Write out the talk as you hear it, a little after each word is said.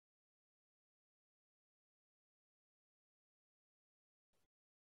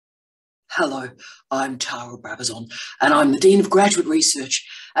Hello, I'm Tara Brabazon, and I'm the Dean of Graduate Research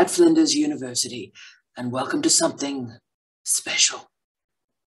at Flinders University. And welcome to something special,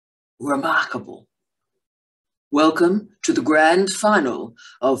 remarkable. Welcome to the grand final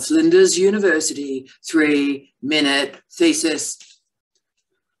of Flinders University 3-Minute Thesis.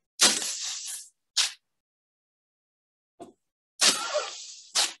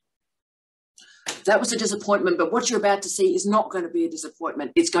 That was a disappointment, but what you're about to see is not going to be a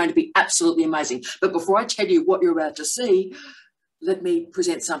disappointment. It's going to be absolutely amazing. But before I tell you what you're about to see, let me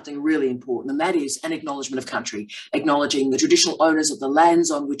present something really important, and that is an acknowledgement of country, acknowledging the traditional owners of the lands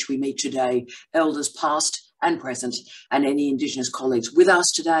on which we meet today, elders past and present, and any Indigenous colleagues with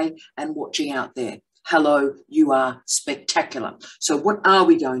us today and watching out there. Hello, you are spectacular. So what are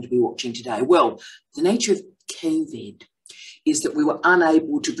we going to be watching today? Well, the nature of COVID is that we were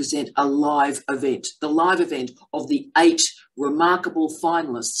unable to present a live event, the live event of the 8 remarkable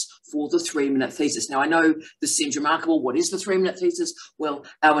finalists for the 3-minute thesis. Now, I know this seems remarkable. What is the 3-minute thesis? Well,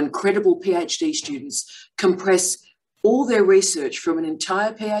 our incredible PhD students compress all their research from an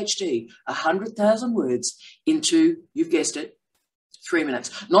entire PhD, 100,000 words, into, you've guessed it, 3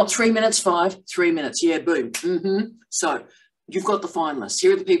 minutes. Not 3 minutes 5, 3 minutes. Yeah, boom. So you've got the finalists.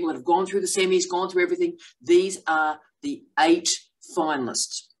 Here are the people that have gone through the semis, gone through everything. These are the 8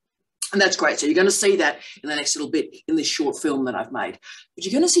 finalists. And that's great. So you're going to see that in the next little bit in this short film that I've made. But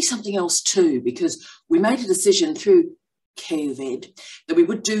you're going to see something else too, because we made a decision through COVID that we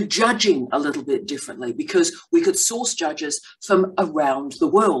would do judging a little bit differently, because we could source judges from around the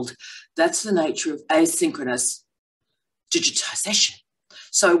world. That's the nature of asynchronous digitization.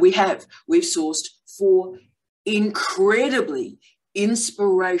 So we've sourced 4 incredibly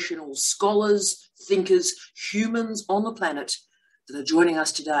inspirational scholars, thinkers, humans on the planet that are joining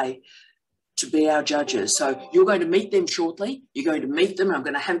us today to be our judges. So you're going to meet them shortly. You're going to meet them. I'm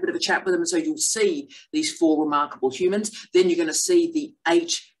going to have a bit of a chat with them. And so you'll see these 4 remarkable humans. Then you're going to see the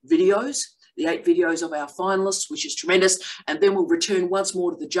 8 videos of our finalists, which is tremendous. And then we'll return once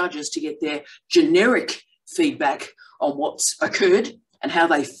more to the judges to get their generic feedback on what's occurred and how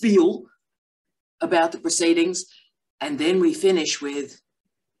they feel about the proceedings. And then we finish with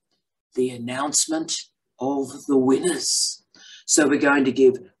the announcement of the winners. So we're going to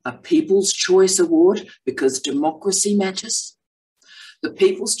give a People's Choice Award because democracy matters. The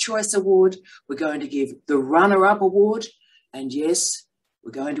People's Choice Award, we're going to give the runner-up award, and yes,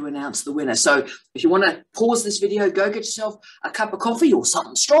 we're going to announce the winner. So if you want to pause this video, go get yourself a cup of coffee or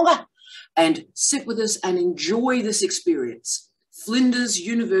something stronger and sit with us and enjoy this experience. Flinders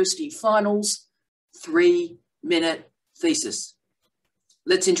University Finals 3-minute thesis.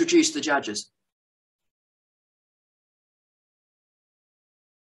 Let's introduce the judges.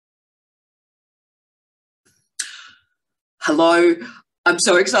 Hello, I'm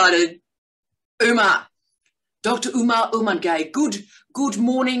so excited. Uma, Dr. Uma Umangay. Good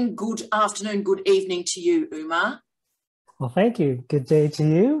morning, good afternoon, good evening to you, Uma. Well, thank you. Good day to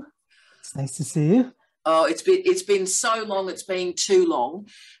you. It's nice to see you. Oh, it's been so long, it's been too long.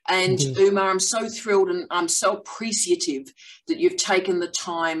 And Indeed. Uma, I'm so thrilled and I'm so appreciative that you've taken the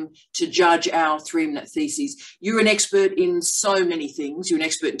time to judge our 3-minute theses. You're an expert in so many things. You're an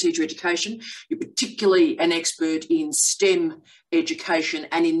expert in teacher education. You're particularly an expert in STEM education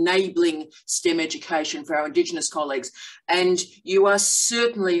and enabling STEM education for our Indigenous colleagues. And you are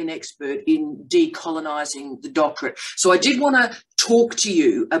certainly an expert in decolonising the doctorate. So I did want to talk to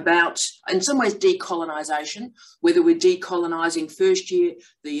you about, in some ways, decolonisation, whether we're decolonising first year,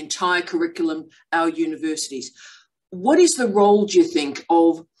 the entire curriculum, our universities. What is the role, do you think,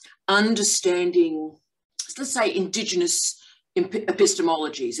 of understanding, let's say, Indigenous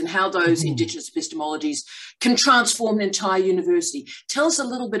epistemologies and how those Indigenous epistemologies can transform an entire university? Tell us a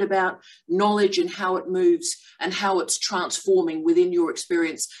little bit about knowledge and how it moves and how it's transforming within your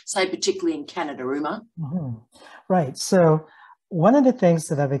experience, say, particularly in Canada, Uma. Right. So one of the things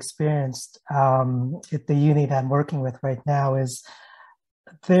that I've experienced at the uni that I'm working with right now is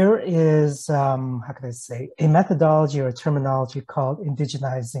there is, how can I say, a methodology or a terminology called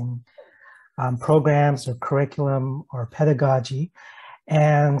indigenizing programs or curriculum or pedagogy.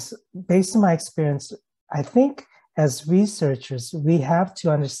 And based on my experience, I think as researchers, we have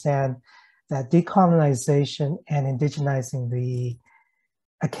to understand that decolonization and indigenizing the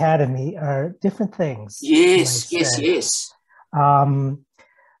academy are different things. Yes, yes.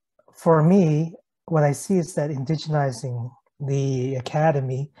 For me, what I see is that indigenizing the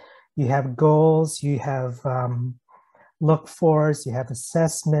academy, you have goals, you have look-fors, you have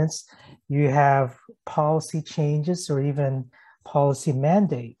assessments, you have policy changes or even policy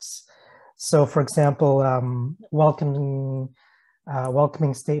mandates. So, for example, welcoming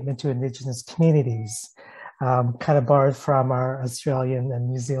welcoming statement to Indigenous communities, kind of borrowed from our Australian and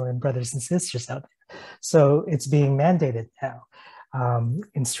New Zealand brothers and sisters out there. So it's being mandated now.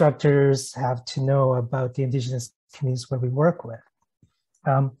 Instructors have to know about the Indigenous communities where we work with.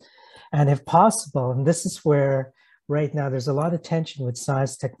 And if possible, and this is where right now there's a lot of tension with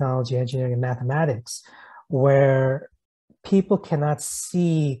science, technology, engineering, and mathematics, where people cannot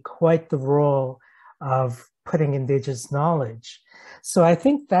see quite the role of putting Indigenous knowledge. So I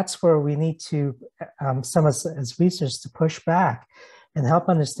think that's where we need to, some of us as researchers, to push back and help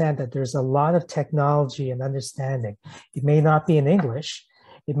understand that there's a lot of technology and understanding. It may not be in English,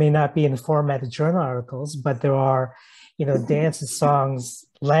 it may not be in the format of journal articles, but there are, you know, dances, songs,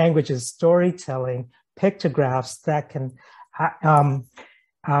 languages, storytelling, pictographs that can,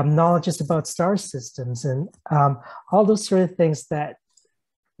 knowledge about star systems and all those sort of things that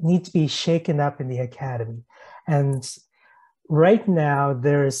need to be shaken up in the academy. And right now,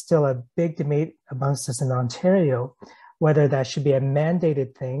 there is still a big debate amongst us in Ontario, whether that should be a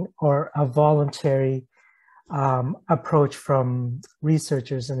mandated thing or a voluntary approach from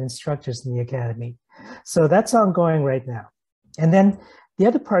researchers and instructors in the academy. So that's ongoing right now. And then the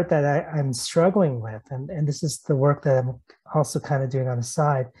other part that I'm struggling with, and this is the work that I'm also kind of doing on the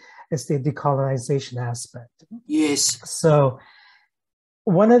side, is the decolonization aspect. Yes. So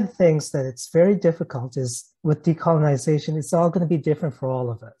one of the things that it's very difficult is with decolonization, it's all going to be different for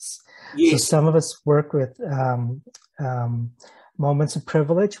all of us. Yes. So some of us work with moments of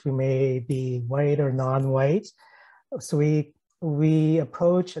privilege. We may be white or non-white. So we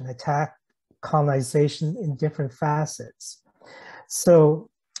approach and attack colonization in different facets. So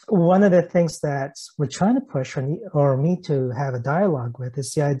one of the things that we're trying to push, or me to have a dialogue with,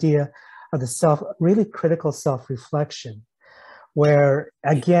 is the idea of the really critical self-reflection, where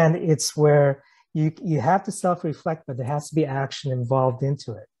again, it's where you have to self-reflect, but there has to be action involved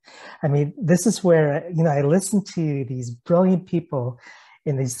into it. I mean, this is where, you know, I listen to these brilliant people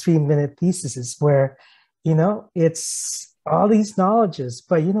in these 3-minute theses where, you know, it's all these knowledges,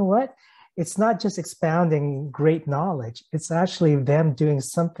 but you know what? It's not just expounding great knowledge. It's actually them doing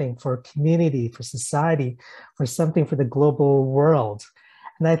something for community, for society, for something for the global world.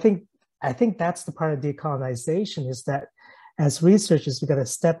 And I think that's the part of decolonization, is that as researchers, we got to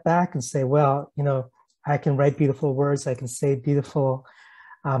step back and say, well, you know, I can write beautiful words, I can say beautiful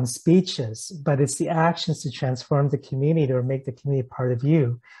speeches, but it's the actions to transform the community or make the community part of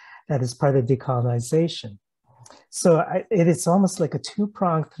you that is part of decolonization. So it is almost like a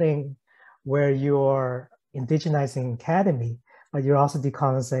two-pronged thing, where you're indigenizing academy, but you're also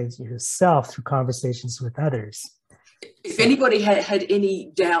decolonizing yourself through conversations with others. If anybody had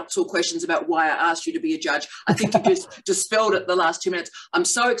any doubts or questions about why I asked you to be a judge, I think you just dispelled it the last 2 minutes. I'm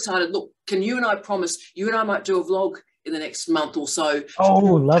so excited. Look, can you and I promise, you and I might do a vlog in the next month or so. Oh,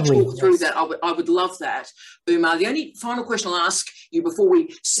 lovely. To talk through that. I would love that. Umar, the only final question I'll ask you before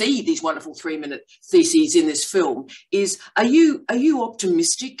we see these wonderful 3-minute theses in this film is, are you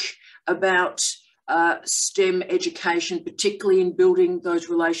optimistic about STEM education, particularly in building those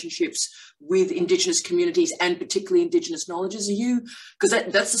relationships with Indigenous communities and particularly Indigenous knowledges? Are you, because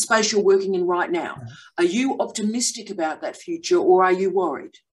that's the space you're working in right now, are you optimistic about that future, or are you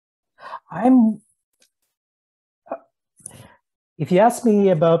worried? If you asked me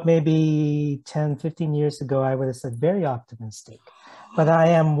about maybe 10, 15 years ago, I would have said very optimistic, but I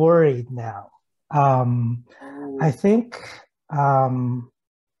am worried now. I think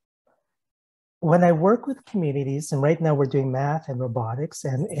when I work with communities, and right now we're doing math and robotics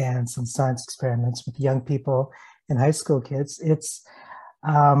and some science experiments with young people and high school kids, it's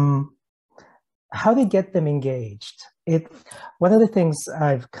how to get them engaged. One of the things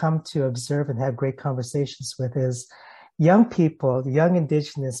I've come to observe and have great conversations with is young people, young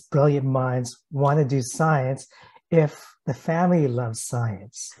Indigenous brilliant minds want to do science if the family loves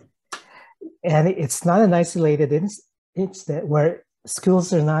science. And it's not an isolated incident where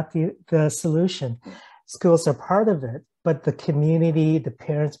schools are not the solution. Schools are part of it, but the community, the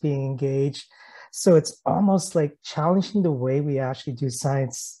parents being engaged. So it's almost like challenging the way we actually do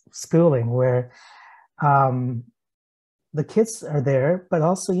science schooling, where the kids are there, but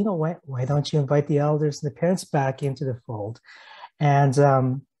also, you know, why don't you invite the elders and the parents back into the fold? And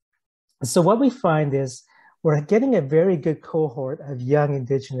so what we find is we're getting a very good cohort of young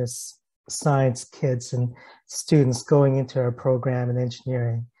Indigenous science kids and students going into our program in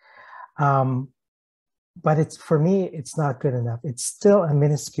engineering. But for me, it's not good enough. It's still a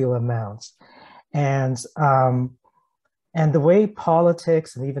minuscule amount. And the way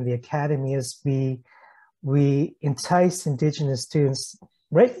politics and even the academy is, we entice Indigenous students,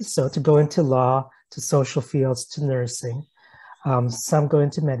 rightly so, to go into law, to social fields, to nursing. Some go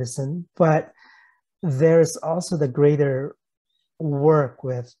into medicine, but there's also the greater work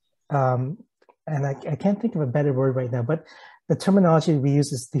with, and I can't think of a better word right now, but the terminology we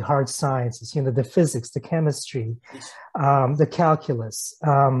use is the hard sciences, the physics, the chemistry, the calculus,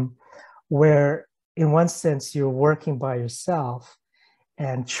 where in one sense you're working by yourself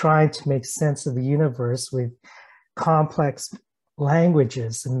and trying to make sense of the universe with complex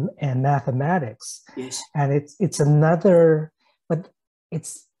languages and mathematics. Yes. And it's another, but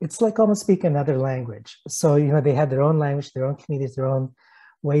it's like almost speaking another language. So, they have their own language, their own communities, their own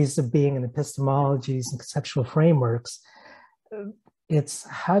ways of being and epistemologies and conceptual frameworks. It's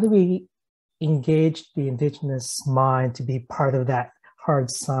how do we engage the indigenous mind to be part of that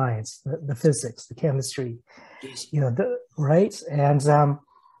hard science, the physics, the chemistry, yes. Right? And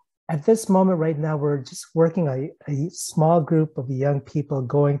at this moment right now, we're just working a small group of young people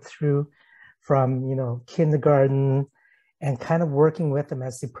going through from, kindergarten and kind of working with them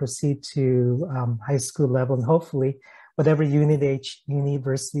as they proceed to high school level, and hopefully whatever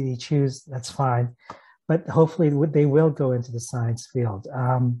university they choose, that's fine. But hopefully they will go into the science field.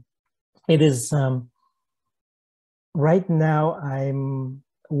 It is, right now I'm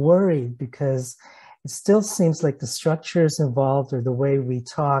worried because it still seems like the structures involved or the way we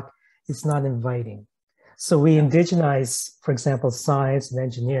talk is not inviting. So we indigenize, for example, science and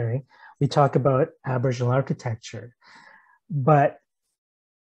engineering. We talk about Aboriginal architecture, but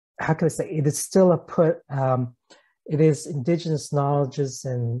how can I say, it is still it is indigenous knowledges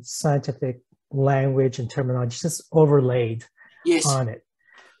and scientific language and terminology just overlaid on it.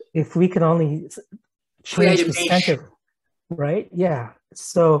 If we could only change the center, right? Yeah.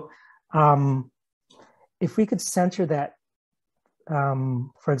 So if we could center that,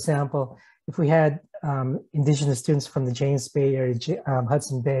 for example, if we had indigenous students from the James Bay area,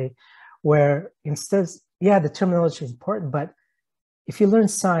 Hudson Bay, where instead of, the terminology is important, but if you learn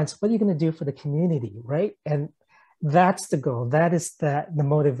science, what are you going to do for the community, right? And that's the goal. That is the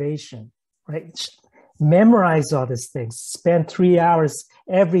motivation, right? Memorize all these things. Spend 3 hours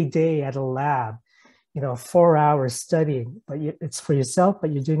every day at a lab, 4 hours studying, but it's for yourself,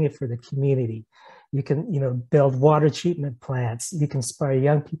 but you're doing it for the community. You can, build water treatment plants. You can inspire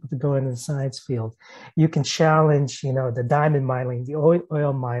young people to go into the science field. You can challenge, the diamond mining, the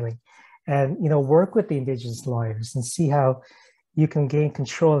oil mining, and, work with the indigenous lawyers and see how you can gain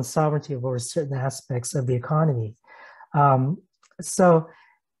control and sovereignty over certain aspects of the economy. So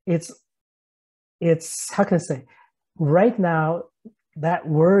it's, how can I say, right now, that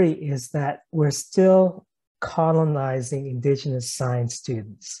worry is that we're still colonizing indigenous science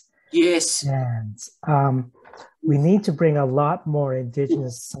students. Yes. And we need to bring a lot more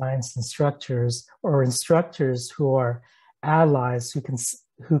indigenous science instructors or instructors who are allies who can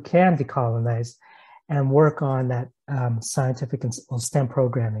decolonize and work on that scientific and STEM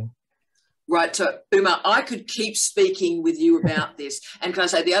programming. Right. So, Uma, I could keep speaking with you about this. And can I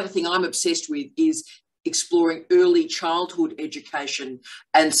say the other thing I'm obsessed with is exploring early childhood education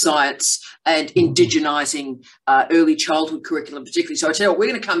and science and indigenizing early childhood curriculum particularly. So I tell you what, we're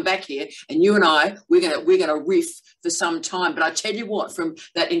going to come back here and you and I, we're going to riff for some time. But I tell you what, from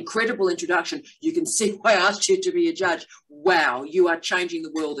that incredible introduction, you can see why I asked you to be a judge. Wow, you are changing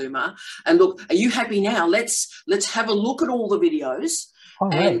the world, Uma. And look, are you happy now? Let's have a look at all the videos.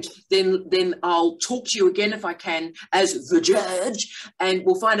 Right. And then I'll talk to you again if I can as the judge, and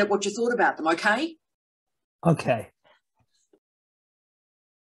we'll find out what you thought about them, okay? Okay.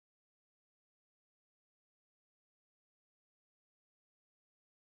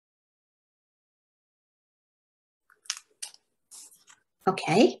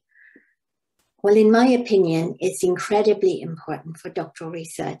 Okay. Well, in my opinion, it's incredibly important for doctoral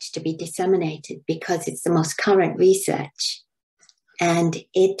research to be disseminated because it's the most current research and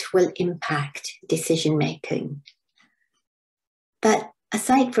it will impact decision-making. But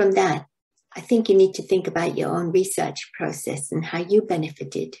aside from that, I think you need to think about your own research process and how you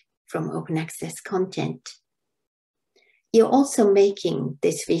benefited from open access content. You're also making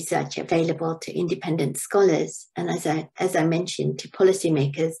this research available to independent scholars and, as I mentioned, to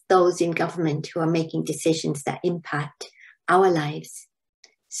policymakers, those in government who are making decisions that impact our lives.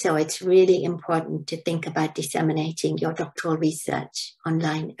 So it's really important to think about disseminating your doctoral research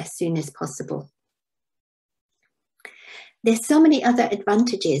online as soon as possible. There's so many other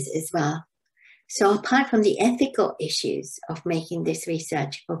advantages as well. So apart from the ethical issues of making this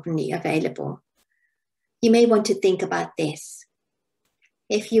research openly available, you may want to think about this.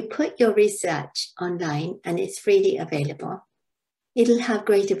 If you put your research online and it's freely available, it'll have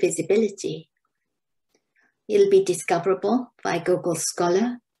greater visibility. It'll be discoverable by Google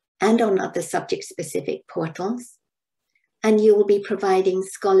Scholar and on other subject-specific portals. And you will be providing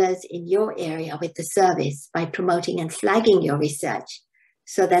scholars in your area with the service by promoting and flagging your research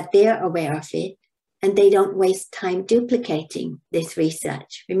so that they're aware of it and they don't waste time duplicating this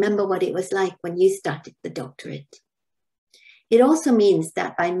research. Remember what it was like when you started the doctorate. It also means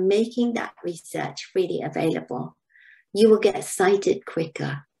that by making that research freely available, you will get cited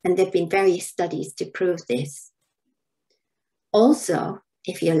quicker. And there have been various studies to prove this. Also,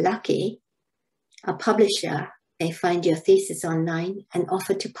 if you're lucky, a publisher may find your thesis online and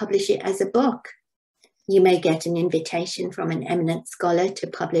offer to publish it as a book. You may get an invitation from an eminent scholar to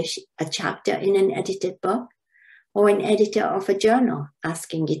publish a chapter in an edited book, or an editor of a journal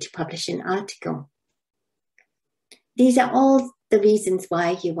asking you to publish an article. These are all the reasons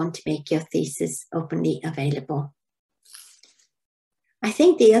why you want to make your thesis openly available. I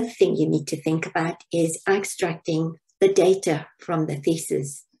think the other thing you need to think about is extracting the data from the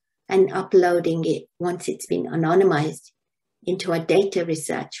thesis and uploading it once it's been anonymized into a data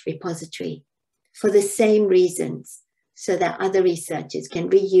research repository for the same reasons, so that other researchers can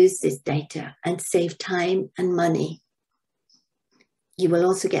reuse this data and save time and money. You will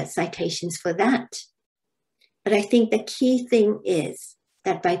also get citations for that. But I think the key thing is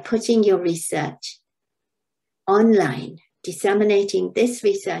that by putting your research online, disseminating this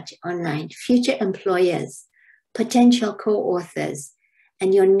research online, future employers, potential co-authors,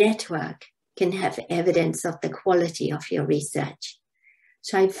 and your network can have evidence of the quality of your research.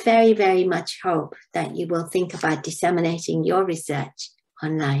 So I very, very much hope that you will think about disseminating your research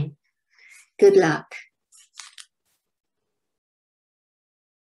online. Good luck.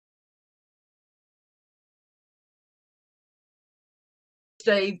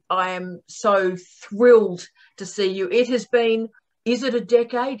 Steve, I am so thrilled to see you. It has been, is it a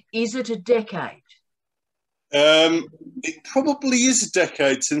decade? Is it a decade? It probably is a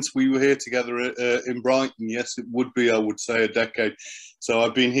decade since we were here together in Brighton. Yes, it would be, I would say, a decade. So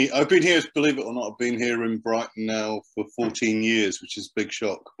I've been here, believe it or not, I've been here in Brighton now for 14 years, which is a big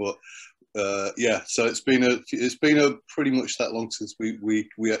shock. But yeah, so it's been a pretty much that long since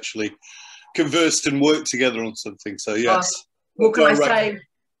we actually conversed and worked together on something. So yes. What can I say?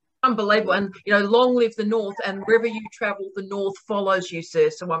 Unbelievable. And, you know, long live the North, and wherever you travel, the North follows you, sir.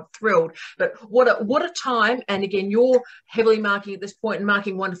 So I'm thrilled. But what a time. And again, you're heavily marking at this point and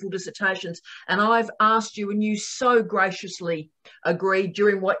marking wonderful dissertations. And I've asked you, and you so graciously agreed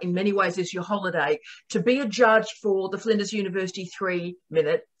during what in many ways is your holiday, to be a judge for the Flinders University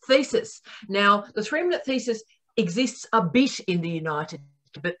 3-minute thesis. Now, the 3-minute thesis exists a bit in the United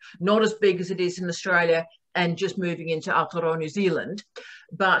States, but not as big as it is in Australia and just moving into Aotearoa, New Zealand.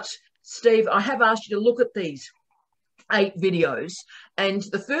 But Steve, I have asked you to look at these 8 videos. And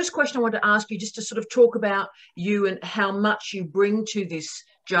the first question I want to ask you, just to sort of talk about you and how much you bring to this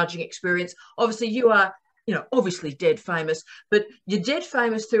judging experience. Obviously, you are, you know, obviously dead famous, but you're dead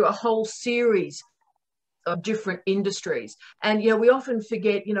famous through a whole series of different industries. And, you know, we often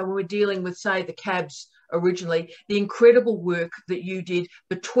forget, you know, when we're dealing with, say, the cabs originally, the incredible work that you did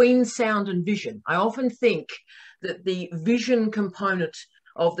between sound and vision. I often think that the vision component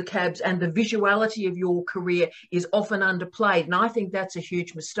of the cabs and the visuality of your career is often underplayed, and I think that's a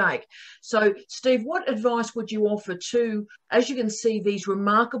huge mistake. So, Steve, what advice would you offer to, as you can see, these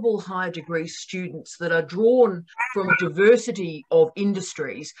remarkable higher degree students that are drawn from a diversity of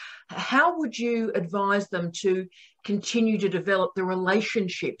industries? How would you advise them to continue to develop the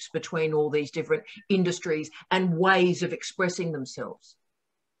relationships between all these different industries and ways of expressing themselves?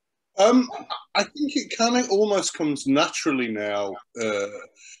 I think it kind of almost comes naturally now.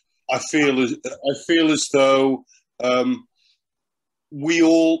 I feel as though I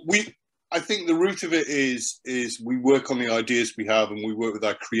think the root of it is we work on the ideas we have, and we work with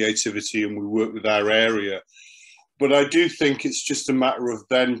our creativity, and we work with our area. But I do think it's just a matter of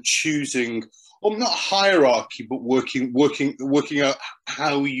then choosing, or not hierarchy, but working out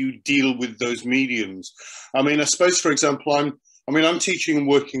how you deal with those mediums. I mean, I suppose, for example, I'm teaching and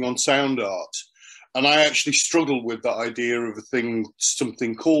working on sound art, and I actually struggle with the idea of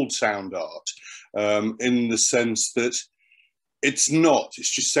something called sound art, in the sense that it's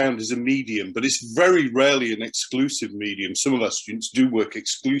just sound as a medium, but it's very rarely an exclusive medium. Some of our students do work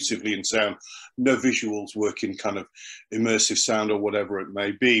exclusively in sound, no visuals, work in kind of immersive sound or whatever it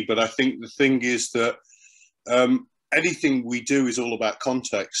may be. But I think the thing is that anything we do is all about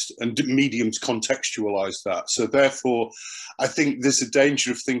context, and mediums contextualize that. So therefore, I think there's a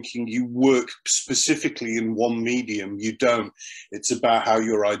danger of thinking you work specifically in one medium. You don't. It's about how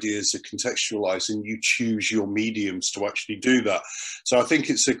your ideas are contextualized, and you choose your mediums to actually do that. So I think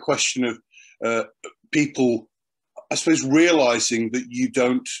it's a question of people I suppose realizing that you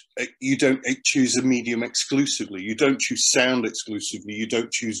don't choose a medium exclusively. You don't choose sound exclusively. You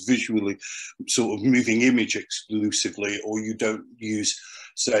don't choose visually sort of moving image exclusively, or you don't use,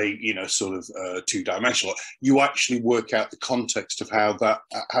 say, sort of two-dimensional. You actually work out the context of how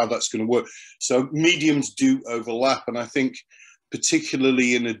that's going to work. So mediums do overlap, and I think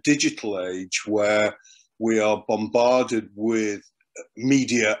particularly in a digital age where we are bombarded with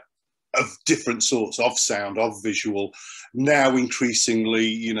media of different sorts, of sound, of visual, now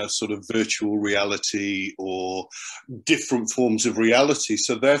increasingly, sort of virtual reality or different forms of reality.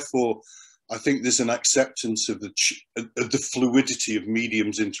 So therefore, I think there's an acceptance of the fluidity of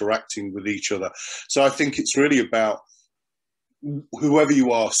mediums interacting with each other. So I think it's really about whoever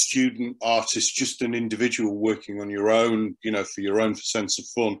you are, student, artist, just an individual working on your own, for your own sense of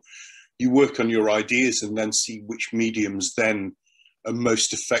fun. You work on your ideas and then see which mediums then are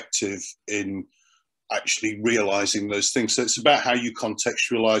most effective in actually realizing those things. So it's about how you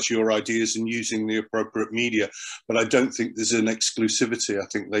contextualize your ideas and using the appropriate media. But I don't think there's an exclusivity. I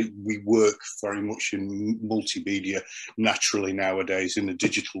think we work very much in multimedia naturally nowadays in the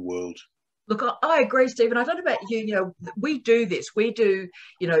digital world. Look, I agree, Stephen. I don't know about you, we do this. We do,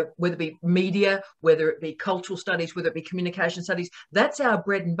 whether it be media, whether it be cultural studies, whether it be communication studies, that's our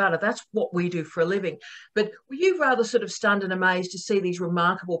bread and butter. That's what we do for a living. But were you rather sort of stunned and amazed to see these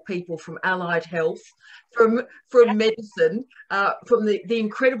remarkable people from allied health, from medicine, from the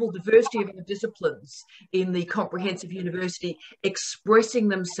incredible diversity of our disciplines in the comprehensive university expressing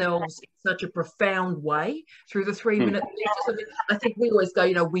themselves in such a profound way through the 3-minute thesis? I think we always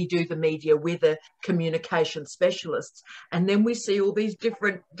go, we do the media, we're the communication specialists, and then we see all these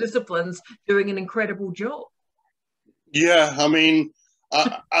different disciplines doing an incredible job. Yeah, I mean,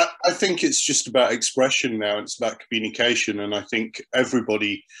 I think it's just about expression now. It's about communication, and I think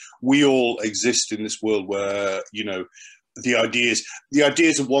we all exist in this world where the ideas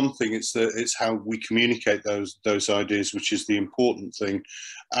are one thing. It's how we communicate those ideas, which is the important thing.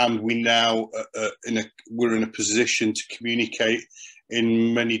 And we now we're in a position to communicate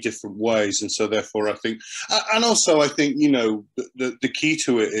in many different ways, and so therefore I think, and also I think the key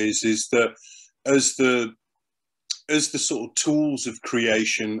to it is that as the sort of tools of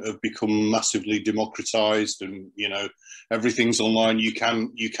creation have become massively democratized, and everything's online, you can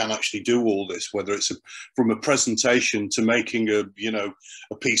actually do all this, whether it's from a presentation to making a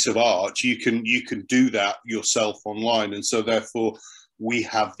piece of art, you can do that yourself online. And so therefore we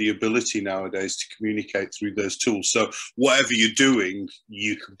have the ability nowadays to communicate through those tools. So whatever you're doing,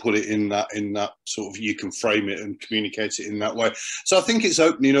 you can put it in that sort of, you can frame it and communicate it in that way. So I think it's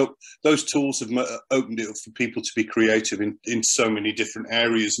opening up, those tools have opened it up for people to be creative in so many different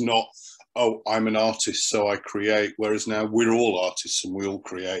areas, not, oh, I'm an artist, so I create. Whereas now we're all artists and we all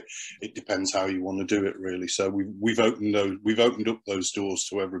create. It depends how you want to do it, really. So we've opened up those doors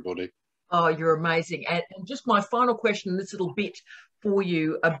to everybody. Oh, you're amazing. And just my final question, this little bit for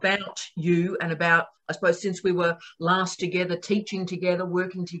you about you and about, I suppose, since we were last together, teaching together,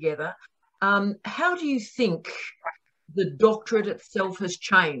 working together, how do you think the doctorate itself has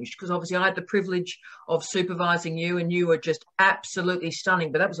changed? Because obviously I had the privilege of supervising you, and you were just absolutely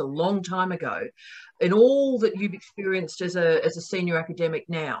stunning, but that was a long time ago. In all that you've experienced as a senior academic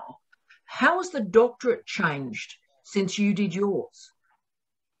now, how has the doctorate changed since you did yours?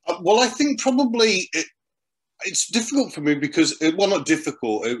 Well, I think probably it's difficult for me because, well, not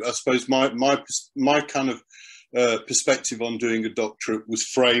difficult. I suppose my kind of perspective on doing a doctorate was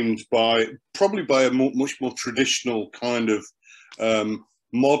framed by a much more traditional kind of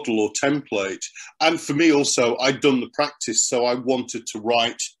model or template. And for me also, I'd done the practice, so I wanted to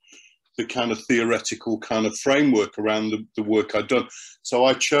write the kind of theoretical kind of framework around the work I'd done. So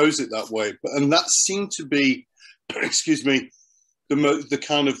I chose it that way. And that seemed to be, excuse me,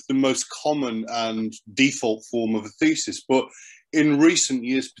 the most common and default form of a thesis. But in recent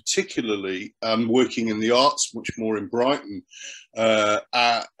years, particularly, working in the arts much more in Brighton,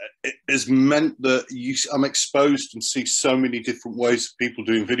 it has meant that I'm exposed and see so many different ways of people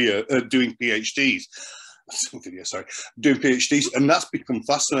doing doing PhDs, doing PhDs, and that's become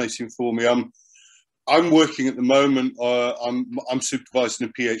fascinating for me. I'm working at the moment. I'm supervising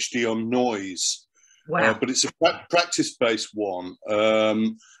a PhD on noise. Wow. But it's a practice-based one,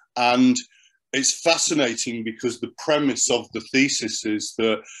 and it's fascinating because the premise of the thesis is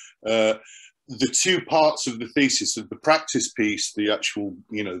that the two parts of the thesis, of the practice piece, the actual,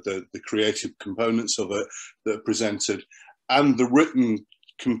 the creative components of it that are presented, and the written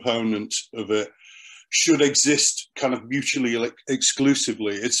component of it should exist kind of mutually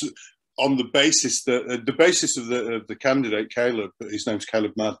exclusively. It's on the basis that the basis of the candidate, Caleb, his name's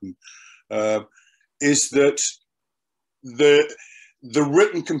Caleb Madden, is that the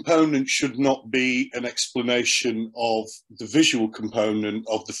written component should not be an explanation of the visual component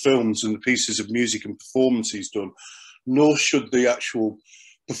of the films and the pieces of music and performance he's done, nor should the actual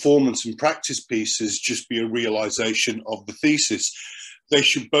performance and practice pieces just be a realization of the thesis. They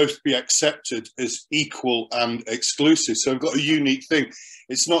should both be accepted as equal and exclusive. So I've got a unique thing.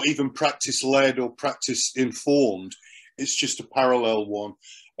 It's not even practice-led or practice-informed. It's just a parallel one.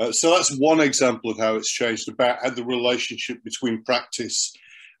 So that's one example of how it's changed, about how the relationship between practice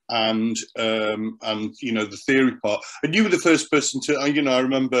and the theory part. And you were the first person to, I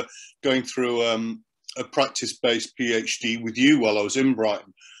remember going through a practice-based PhD with you while I was in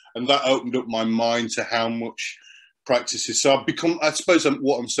Brighton, and that opened up my mind to how much practice is. So I've become, I suppose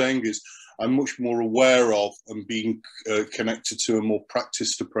what I'm saying is I'm much more aware of and being connected to a more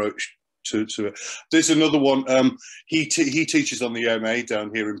practiced approach to it. There's another one. He teaches on the MA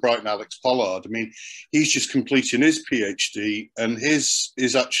down here in Brighton, Alex Pollard. I mean, he's just completing his PhD, and his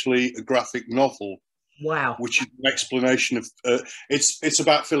is actually a graphic novel. Wow. Which is an explanation of it's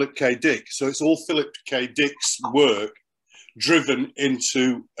about Philip K. Dick. So it's all Philip K. Dick's work driven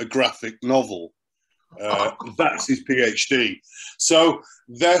into a graphic novel. That's his PhD. So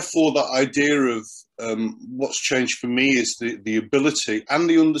therefore, the idea of what's changed for me is the ability and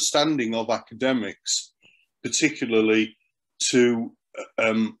the understanding of academics, particularly to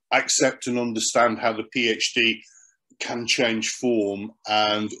accept and understand how the PhD can change form,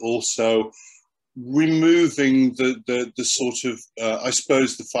 and also removing the sort of, I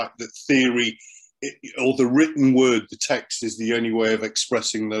suppose, the fact that theory or the written word, the text, is the only way of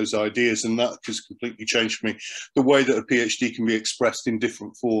expressing those ideas. And that has completely changed for me. The way that a PhD can be expressed in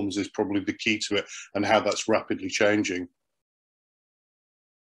different forms is probably the key to it, and how that's rapidly changing.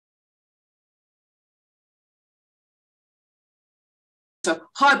 So,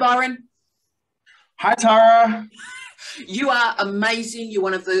 hi, Byron. Hi, Tara. You are amazing. You're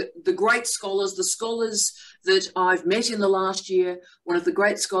one of the great scholars, the scholars that I've met in the last year, one of the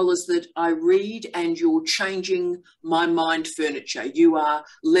great scholars that I read, and you're changing my mind furniture. You are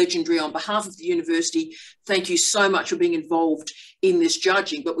legendary. On behalf of the university, thank you so much for being involved in this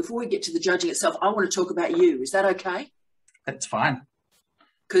judging. But before we get to the judging itself, I want to talk about you. Is that okay? That's fine.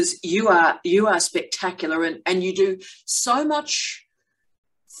 Because you are spectacular, and you do so much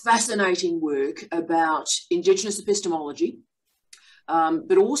fascinating work about Indigenous epistemology,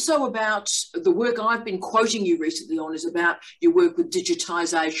 but also about the work I've been quoting you recently on is about your work with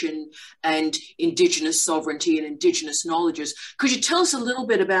digitisation and Indigenous sovereignty and Indigenous knowledges. Could you tell us a little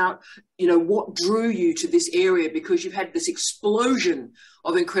bit about, what drew you to this area? Because you've had this explosion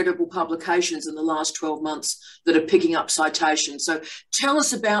of incredible publications in the last 12 months that are picking up citations. So tell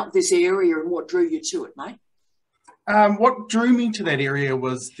us about this area and what drew you to it, mate. What drew me to that area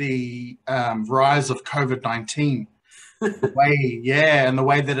was the rise of COVID-19, and the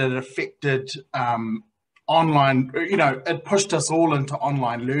way that it affected online, it pushed us all into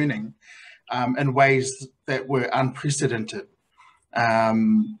online learning in ways that were unprecedented.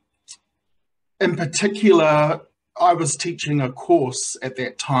 In particular, I was teaching a course at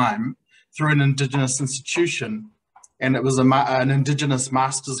that time through an Indigenous institution, and it was an Indigenous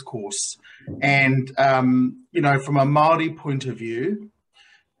master's course. And, from a Māori point of view,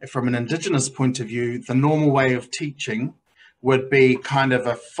 from an Indigenous point of view, the normal way of teaching would be kind of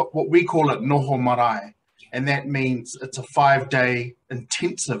what we call it noho marae. And that means it's a 5-day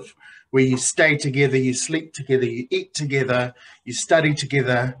intensive where you stay together, you sleep together, you eat together, you study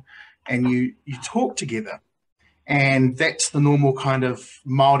together, and you talk together. And that's the normal kind of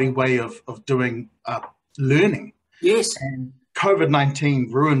Māori way of doing learning. Yes. And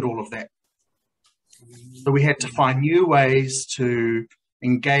COVID-19 ruined all of that. So we had to find new ways to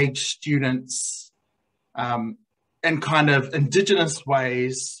engage students in kind of Indigenous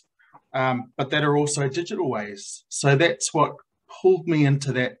ways, but that are also digital ways. So that's what pulled me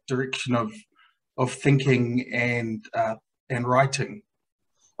into that direction of thinking and writing.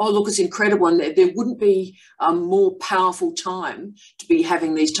 Oh, look, it's incredible. And there wouldn't be a more powerful time to be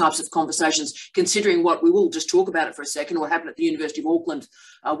having these types of conversations, considering what we will just talk about it for a second, what happened at the University of Auckland,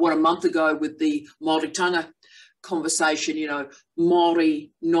 a month ago with the Māori Tanga conversation,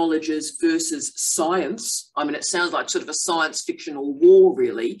 Māori knowledges versus science. I mean, it sounds like sort of a science fictional war,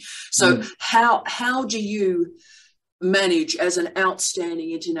 really. So how do you manage as an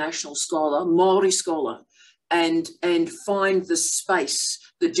outstanding international scholar, Māori scholar, and find the space,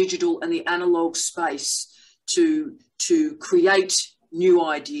 the digital and the analog space to create new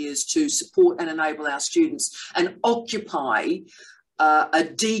ideas, to support and enable our students, and occupy a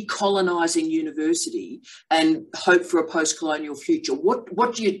decolonising university and hope for a post-colonial future?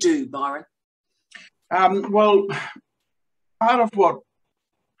 What do you do, Byron? Well, part of what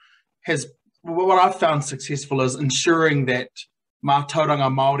I've found successful is ensuring that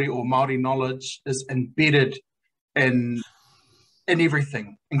mātauranga Māori or Māori knowledge is embedded in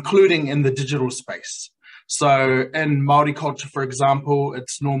everything, including in the digital space. So in Māori culture, for example,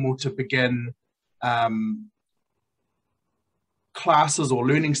 it's normal to begin classes or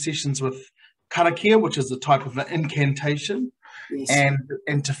learning sessions with karakia, which is a type of an incantation, yes,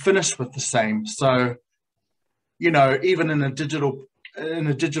 and to finish with the same. So, you know, even in a digital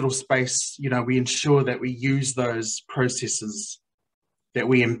space, you know, we ensure that we use those processes, that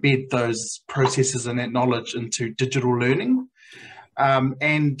we embed those processes and that knowledge into digital learning.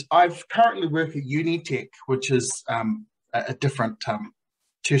 And I've currently work at Unitech, which is a different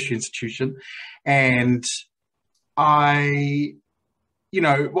tertiary institution. And you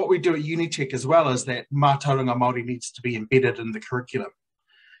know, what we do at Unitech as well is that mātauranga Māori needs to be embedded in the curriculum.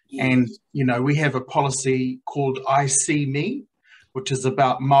 Yeah. And, you know, we have a policy called I See Me, which is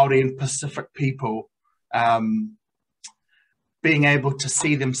about Māori and Pacific people being able to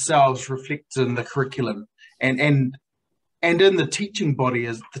see themselves reflected in the curriculum and in the teaching body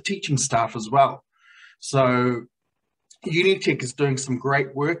as the teaching staff as well. So Unitech is doing some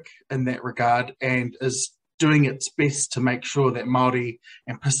great work in that regard and is doing its best to make sure that Māori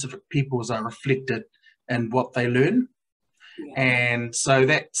and Pacific peoples are reflected in what they learn. Yeah. And so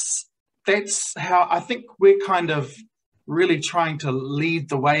that's how I think we're kind of really trying to lead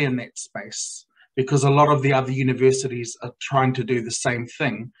the way in that space, because a lot of the other universities are trying to do the same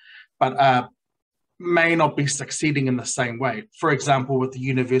thing, but may not be succeeding in the same way. For example, with the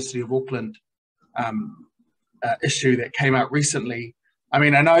University of Auckland issue that came out recently, I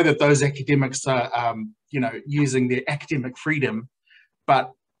mean, I know that those academics are, you know, using their academic freedom,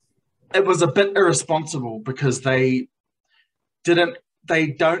 but it was a bit irresponsible because they don't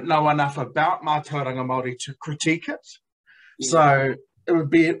know enough about mātauranga Māori to critique it. Yeah. So it would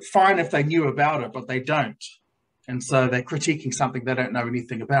be fine if they knew about it, but they don't. And so they're critiquing something they don't know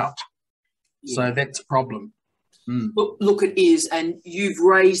anything about. Yeah. So that's a problem. Look, it is, and you've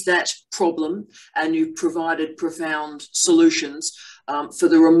raised that problem and you've provided profound solutions for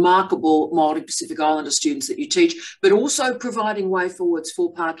the remarkable Māori Pacific Islander students that you teach, but also providing way forwards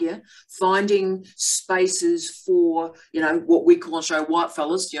for Pākehā, finding spaces for, you know, what we call on show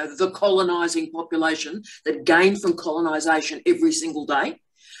whitefellas, you know, the colonising population that gain from colonisation every single day.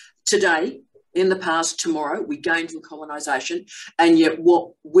 Today, in the past, tomorrow, we gain from colonisation, and yet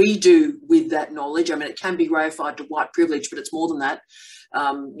what we do with that knowledge, I mean, it can be reified to white privilege, but it's more than that.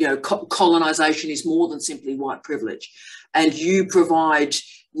 You know, colonisation is more than simply white privilege. And you provide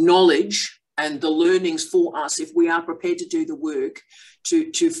knowledge and the learnings for us if we are prepared to do the work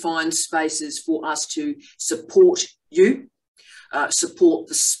to find spaces for us to support you, support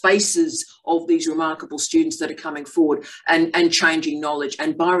the spaces of these remarkable students that are coming forward and changing knowledge.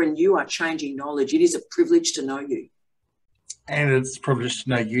 And Byron, you are changing knowledge. It is a privilege to know you. And it's a privilege to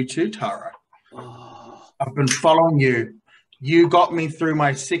know you too, Tara. Oh. I've been following you. You got me through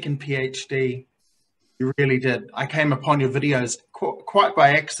my second PhD. You really did. I came upon your videos quite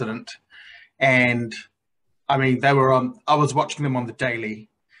by accident. And I mean, they were on, I was watching them on the daily.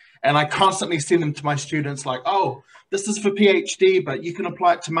 And I constantly send them to my students like, oh, this is for PhD, but you can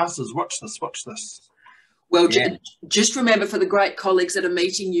apply it to masters. Watch this, watch this. Well, yeah. Just remember, for the great colleagues that are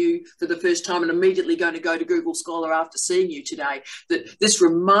meeting you for the first time and immediately going to go to Google Scholar after seeing you today, that this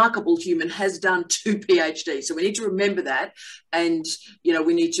remarkable human has done 2 PhDs. So we need to remember that. And, you know,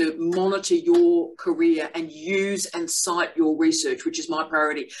 we need to monitor your career and use and cite your research, which is my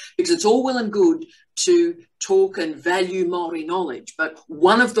priority, because it's all well and good to talk and value Māori knowledge. But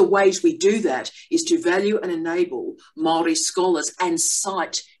one of the ways we do that is to value and enable Māori scholars and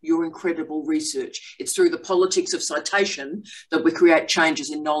cite your incredible research. It's through the politics of citation that we create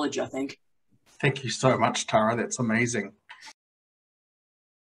changes in knowledge, I think. Thank you so much, Tara. That's amazing.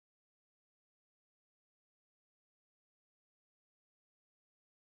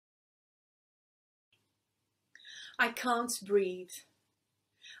 I can't breathe.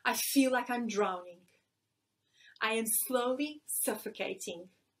 I feel like I'm drowning. I am slowly suffocating.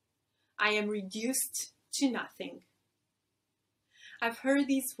 I am reduced to nothing. I've heard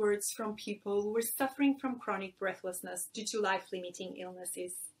these words from people who were suffering from chronic breathlessness due to life-limiting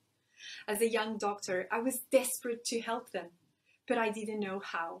illnesses. As a young doctor, I was desperate to help them, but I didn't know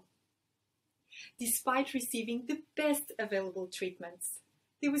how. Despite receiving the best available treatments,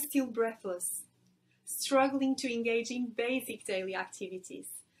 they were still breathless, struggling to engage in basic daily activities,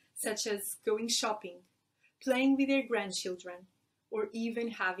 such as going shopping, playing with their grandchildren, or even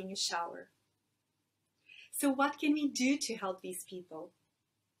having a shower. So what can we do to help these people?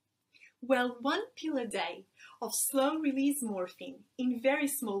 Well, 1 pill a day of slow-release morphine in very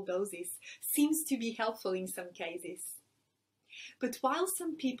small doses seems to be helpful in some cases. But while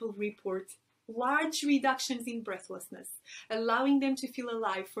some people report large reductions in breathlessness, allowing them to feel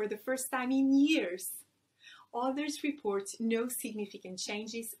alive for the first time in years, others report no significant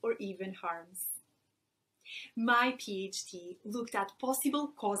changes or even harms. My PhD looked at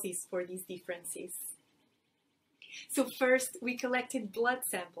possible causes for these differences. So first, we collected blood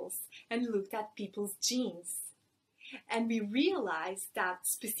samples and looked at people's genes. And we realized that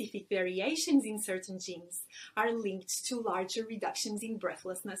specific variations in certain genes are linked to larger reductions in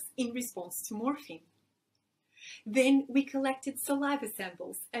breathlessness in response to morphine. Then we collected saliva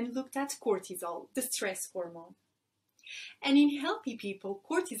samples and looked at cortisol, the stress hormone. And in healthy people,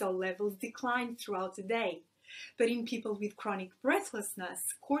 cortisol levels decline throughout the day. But in people with chronic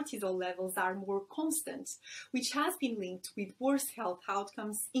breathlessness, cortisol levels are more constant, which has been linked with worse health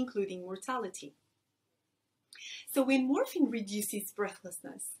outcomes, including mortality. So when morphine reduces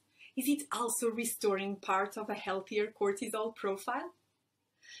breathlessness, is it also restoring part of a healthier cortisol profile?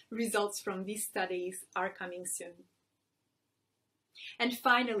 Results from these studies are coming soon. And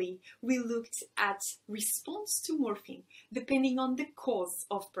finally, we looked at response to morphine depending on the cause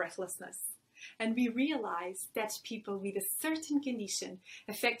of breathlessness. And we realized that people with a certain condition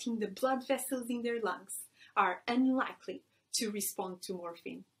affecting the blood vessels in their lungs are unlikely to respond to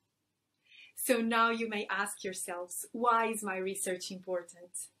morphine. So now you may ask yourselves, why is my research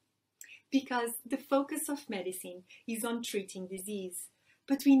important? Because the focus of medicine is on treating disease,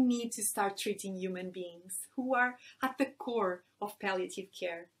 but we need to start treating human beings who are at the core of palliative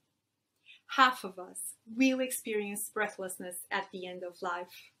care. Half of us will experience breathlessness at the end of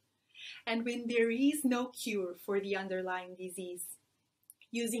life. And when there is no cure for the underlying disease,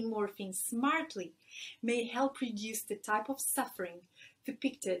 using morphine smartly may help reduce the type of suffering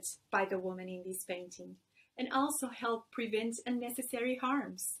depicted by the woman in this painting, and also help prevent unnecessary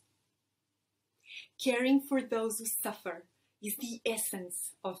harms. Caring for those who suffer is the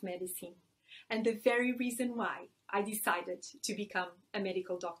essence of medicine, and the very reason why I decided to become a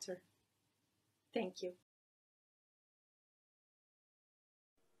medical doctor. Thank you.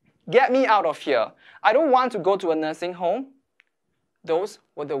 Get me out of here. I don't want to go to a nursing home. Those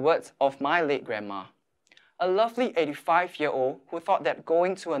were the words of my late grandma, a lovely 85-year-old who thought that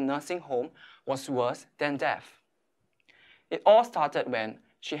going to a nursing home was worse than death. It all started when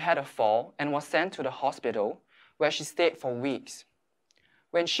she had a fall and was sent to the hospital, where she stayed for weeks.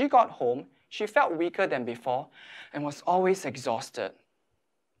 When she got home, she felt weaker than before and was always exhausted.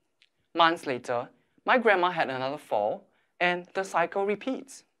 Months later, my grandma had another fall, and the cycle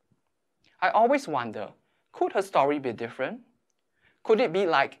repeats. I always wonder, could her story be different? Could it be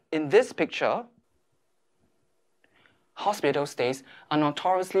like in this picture? Hospital stays are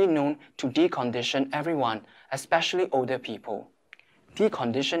notoriously known to decondition everyone, especially older people.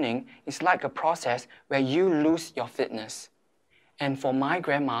 Deconditioning is like a process where you lose your fitness. And for my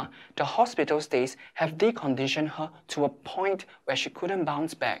grandma, the hospital stays have deconditioned her to a point where she couldn't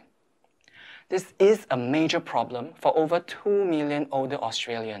bounce back. This is a major problem for over 2 million older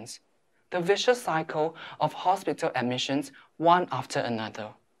Australians. The vicious cycle of hospital admissions one after another.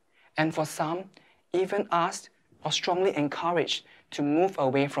 And for some, even asked or strongly encouraged to move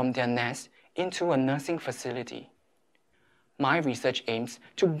away from their nest into a nursing facility. My research aims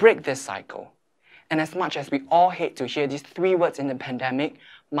to break this cycle. And as much as we all hate to hear these 3 words in the pandemic,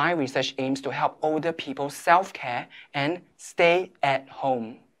 my research aims to help older people self-care and stay at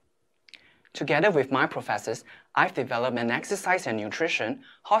home. Together with my professors, I've developed an exercise and nutrition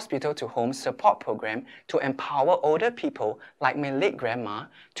hospital-to-home support program to empower older people like my late grandma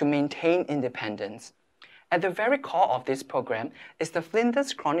to maintain independence. At the very core of this program is the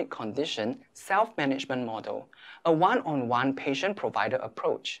Flinders Chronic Condition Self-Management Model, a one-on-one patient-provider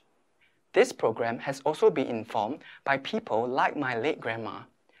approach. This program has also been informed by people like my late grandma.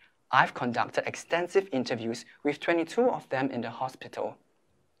 I've conducted extensive interviews with 22 of them in the hospital.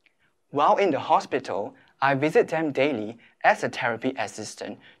 While in the hospital, I visit them daily as a therapy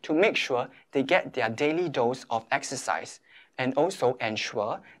assistant to make sure they get their daily dose of exercise and also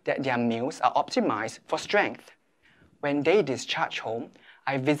ensure that their meals are optimized for strength. When they discharge home,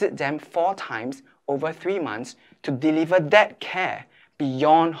 I visit them 4 times over 3 months to deliver that care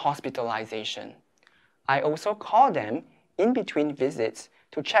beyond hospitalization. I also call them in between visits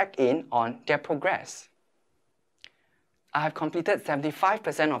to check in on their progress. I have completed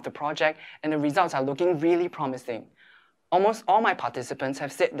 75% of the project and the results are looking really promising. Almost all my participants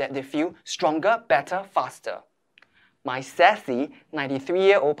have said that they feel stronger, better, faster. My sassy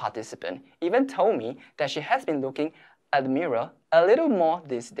 93-year-old participant even told me that she has been looking at the mirror a little more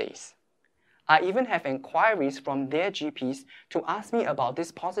these days. I even have inquiries from their GPs to ask me about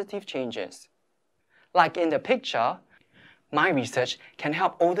these positive changes. Like in the picture, my research can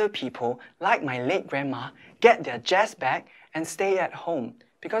help older people like my late grandma get their jazz back and stay at home,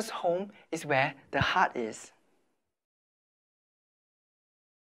 because home is where the heart is.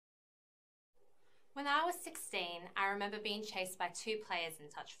 When I was 16, I remember being chased by 2 players in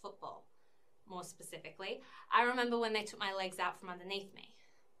touch football. More specifically, I remember when they took my legs out from underneath me.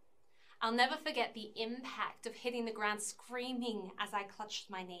 I'll never forget the impact of hitting the ground screaming as I clutched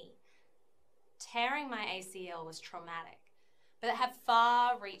my knee. Tearing my ACL was traumatic, but it had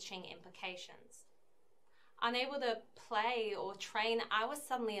far-reaching implications. Unable to play or train, I was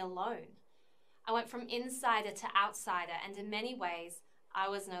suddenly alone. I went from insider to outsider, and in many ways, I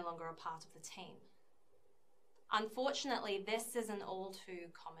was no longer a part of the team. Unfortunately, this is an all too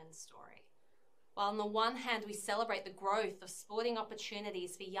common story. While on the one hand, we celebrate the growth of sporting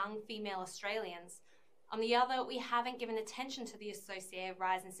opportunities for young female Australians, on the other, we haven't given attention to the associated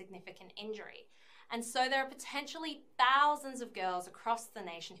rise in significant injury. And so there are potentially thousands of girls across the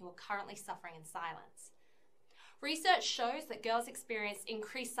nation who are currently suffering in silence. Research shows that girls experience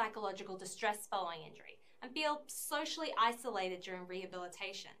increased psychological distress following injury and feel socially isolated during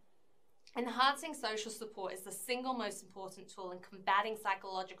rehabilitation. Enhancing social support is the single most important tool in combating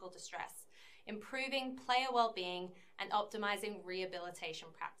psychological distress, improving player well-being, and optimizing rehabilitation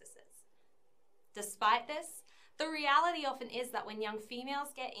practices. Despite this, the reality often is that when young females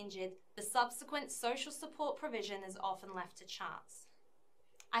get injured, the subsequent social support provision is often left to chance.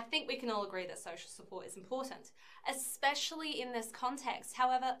 I think we can all agree that social support is important, especially in this context.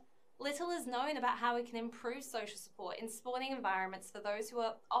 However, little is known about how we can improve social support in sporting environments for those who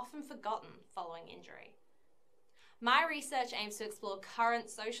are often forgotten following injury. My research aims to explore current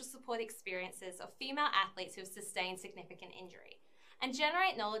social support experiences of female athletes who have sustained significant injury and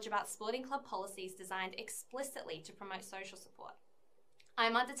generate knowledge about sporting club policies designed explicitly to promote social support.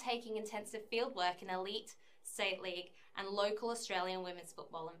 I'm undertaking intensive field work in elite, state league, and local Australian women's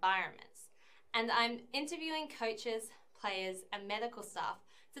football environments, and I'm interviewing coaches, players, and medical staff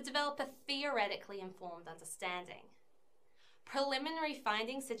to develop a theoretically informed understanding. Preliminary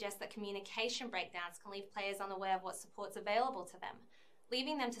findings suggest that communication breakdowns can leave players unaware of what support's available to them,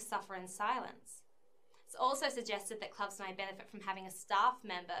 leaving them to suffer in silence. It's also suggested that clubs may benefit from having a staff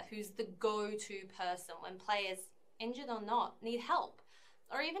member who's the go-to person when players, injured or not, need help,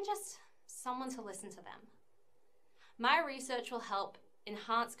 or even just someone to listen to them. My research will help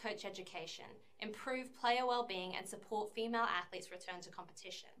enhance coach education, improve player well-being, and support female athletes return to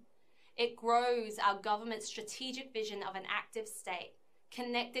competition. It grows our government's strategic vision of an active state,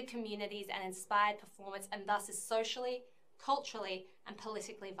 connected communities, and inspired performance, and thus is socially, culturally, and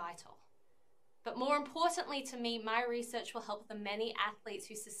politically vital. But more importantly to me, my research will help the many athletes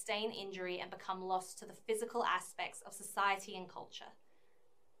who sustain injury and become lost to the physical aspects of society and culture.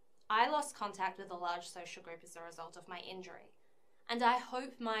 I lost contact with a large social group as a result of my injury, and I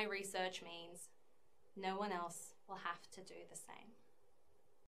hope my research means no one else will have to do the same.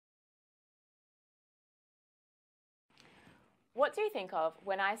 What do you think of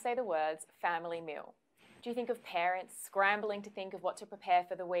when I say the words family meal? Do you think of parents scrambling to think of what to prepare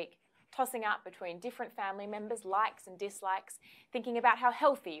for the week, tossing up between different family members' likes and dislikes, thinking about how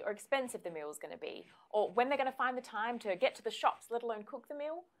healthy or expensive the meal is going to be, or when they're going to find the time to get to the shops, let alone cook the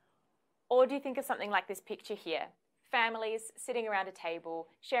meal? Or do you think of something like this picture here? Families sitting around a table,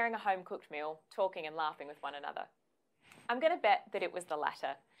 sharing a home-cooked meal, talking and laughing with one another. I'm going to bet that it was the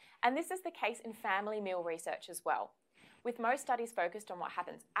latter. And this is the case in family meal research as well, with most studies focused on what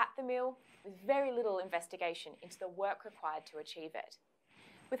happens at the meal, with very little investigation into the work required to achieve it.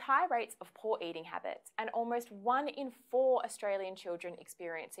 With high rates of poor eating habits and almost 1 in 4 Australian children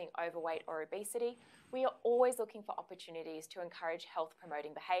experiencing overweight or obesity, we are always looking for opportunities to encourage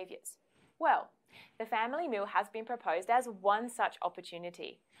health-promoting behaviours. Well, the family meal has been proposed as one such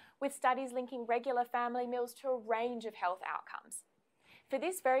opportunity, with studies linking regular family meals to a range of health outcomes. For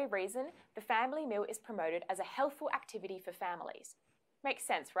this very reason, the family meal is promoted as a healthful activity for families. Makes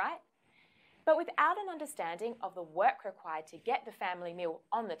sense, right? But without an understanding of the work required to get the family meal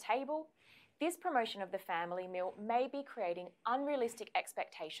on the table, this promotion of the family meal may be creating unrealistic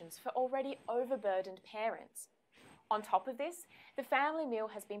expectations for already overburdened parents. On top of this, the family meal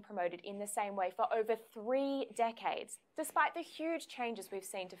has been promoted in the same way for over 3 decades, despite the huge changes we've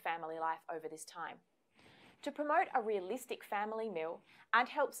seen to family life over this time. To promote a realistic family meal and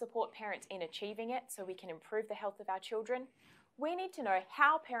help support parents in achieving it so we can improve the health of our children, we need to know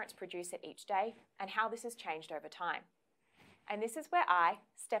how parents produce it each day and how this has changed over time. And this is where I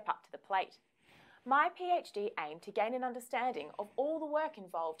step up to the plate. My PhD aimed to gain an understanding of all the work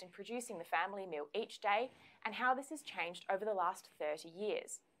involved in producing the family meal each day and how this has changed over the last 30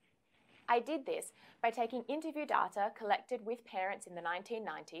 years. I did this by taking interview data collected with parents in the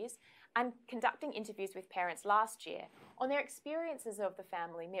 1990s and conducting interviews with parents last year on their experiences of the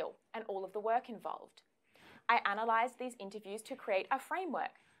family meal and all of the work involved. I analysed these interviews to create a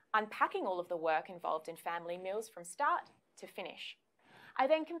framework, unpacking all of the work involved in family meals from start to finish. I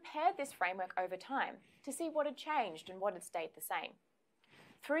then compared this framework over time to see what had changed and what had stayed the same.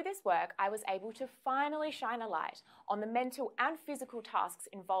 Through this work, I was able to finally shine a light on the mental and physical tasks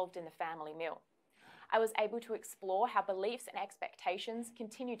involved in the family meal. I was able to explore how beliefs and expectations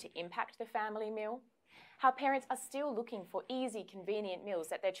continue to impact the family meal, how parents are still looking for easy, convenient meals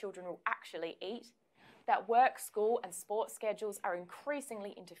that their children will actually eat, that work, school, and sports schedules are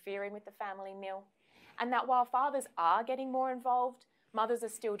increasingly interfering with the family meal, and that while fathers are getting more involved, mothers are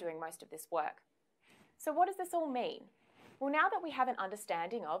still doing most of this work. So what does this all mean? Well, now that we have an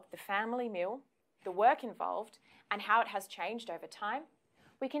understanding of the family meal, the work involved, and how it has changed over time,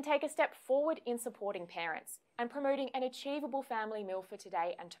 we can take a step forward in supporting parents and promoting an achievable family meal for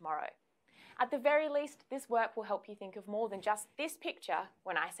today and tomorrow. At the very least, this work will help you think of more than just this picture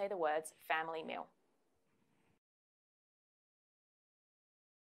when I say the words family meal.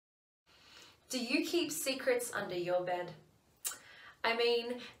 Do you keep secrets under your bed? I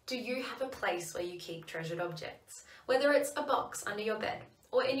mean, do you have a place where you keep treasured objects, whether it's a box under your bed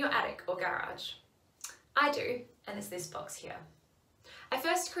or in your attic or garage? I do, and it's this box here. I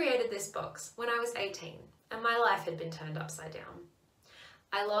first created this box when I was 18 and my life had been turned upside down.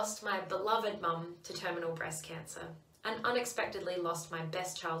 I lost my beloved mum to terminal breast cancer and unexpectedly lost my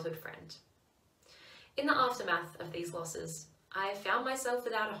best childhood friend. In the aftermath of these losses, I found myself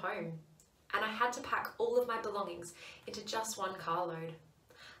without a home, and I had to pack all of my belongings into just one carload.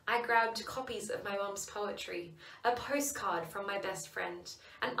 I grabbed copies of my mum's poetry, a postcard from my best friend,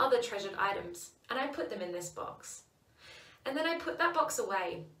 and other treasured items, and I put them in this box. And then I put that box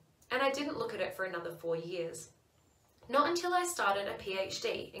away, and I didn't look at it for another 4 years. Not until I started a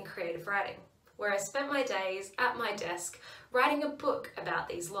PhD in creative writing, where I spent my days at my desk writing a book about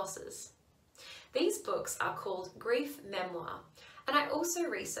these losses. These books are called grief memoir, and I also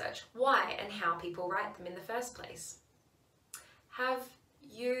research why and how people write them in the first place. Have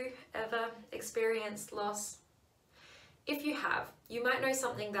you ever experienced loss? If you have, you might know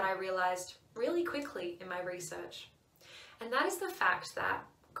something that I realized really quickly in my research. And that is the fact that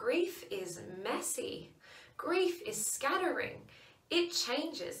grief is messy. Grief is scattering. It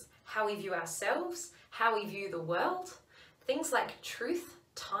changes how we view ourselves, how we view the world. Things like truth,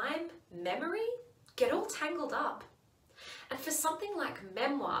 time, memory get all tangled up. And for something like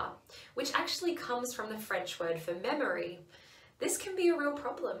memoir, which actually comes from the French word for memory, this can be a real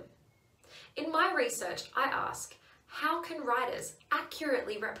problem. In my research, I ask, how can writers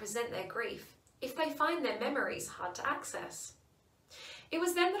accurately represent their grief if they find their memories hard to access? It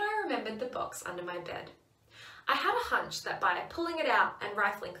was then that I remembered the box under my bed. I had a hunch that by pulling it out and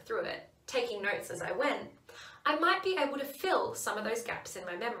rifling through it, taking notes as I went, I might be able to fill some of those gaps in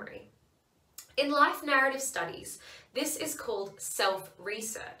my memory. In life narrative studies, this is called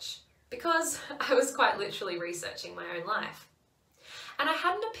self-research, because I was quite literally researching my own life. And I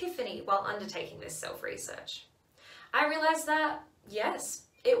had an epiphany while undertaking this self-research. I realized that, yes,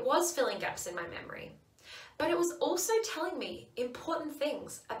 it was filling gaps in my memory, but it was also telling me important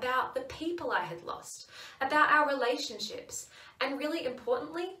things about the people I had lost, about our relationships, and really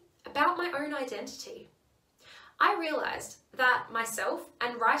importantly, about my own identity. I realized that myself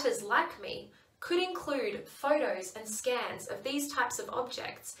and writers like me could include photos and scans of these types of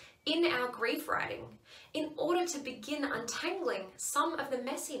objects in our grief writing in order to begin untangling some of the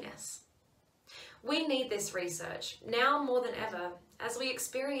messiness. We need this research now more than ever as we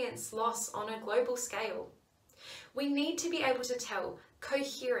experience loss on a global scale. We need to be able to tell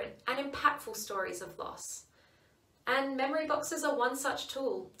coherent and impactful stories of loss. And memory boxes are one such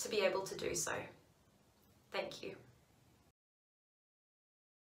tool to be able to do so. Thank you.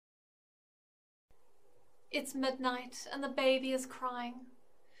 It's midnight and the baby is crying.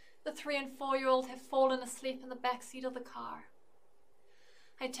 The 3- and 4-year-old have fallen asleep in the back seat of the car.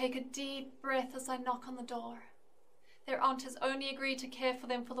 I take a deep breath as I knock on the door. Their aunt has only agreed to care for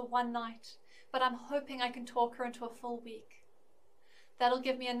them for the one night, but I'm hoping I can talk her into a full week. That'll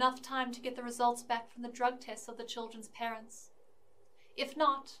give me enough time to get the results back from the drug tests of the children's parents. If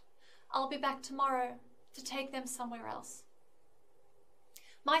not, I'll be back tomorrow to take them somewhere else.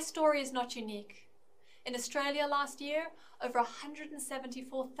 My story is not unique. In Australia last year, over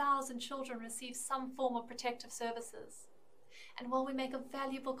 174,000 children received some form of protective services. And while we make a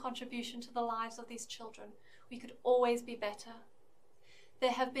valuable contribution to the lives of these children, we could always be better.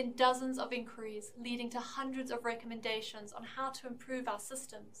 There have been dozens of inquiries leading to hundreds of recommendations on how to improve our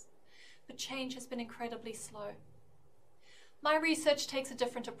systems, but change has been incredibly slow. My research takes a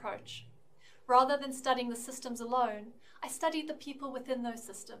different approach. Rather than studying the systems alone, I studied the people within those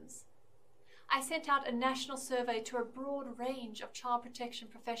systems. I sent out a national survey to a broad range of child protection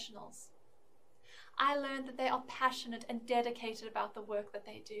professionals. I learned that they are passionate and dedicated about the work that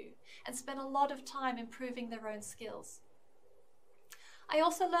they do and spend a lot of time improving their own skills. I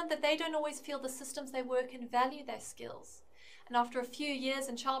also learned that they don't always feel the systems they work in value their skills, and after a few years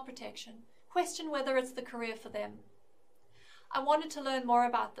in child protection, question whether it's the career for them. I wanted to learn more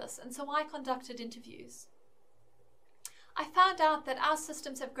about this, and so I conducted interviews. I found out that our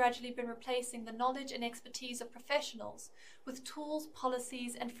systems have gradually been replacing the knowledge and expertise of professionals with tools,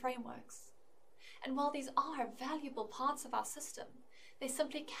 policies, and frameworks. And while these are valuable parts of our system, they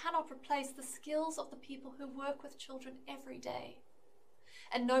simply cannot replace the skills of the people who work with children every day.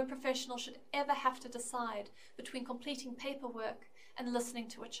 And no professional should ever have to decide between completing paperwork and listening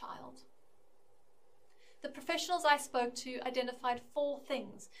to a child. The professionals I spoke to identified 4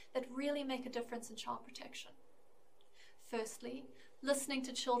 things that really make a difference in child protection. Firstly, listening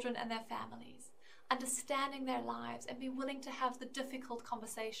to children and their families, understanding their lives and be willing to have the difficult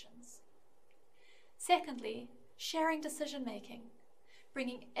conversations. Secondly, sharing decision-making,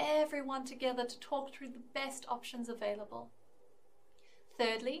 bringing everyone together to talk through the best options available.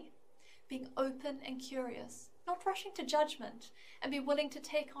 Thirdly, being open and curious, not rushing to judgment, and be willing to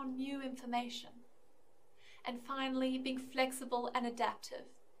take on new information. And finally, being flexible and adaptive,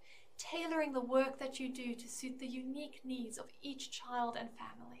 tailoring the work that you do to suit the unique needs of each child and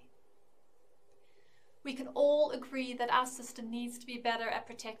family. We can all agree that our system needs to be better at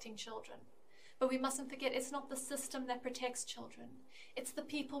protecting children, but we mustn't forget it's not the system that protects children, it's the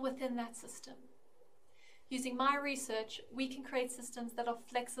people within that system. Using my research, we can create systems that are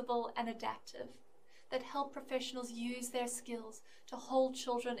flexible and adaptive, that help professionals use their skills to hold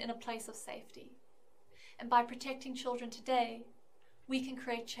children in a place of safety. And by protecting children today, we can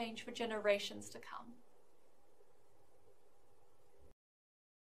create change for generations to come.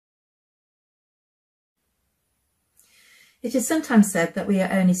 It is sometimes said that we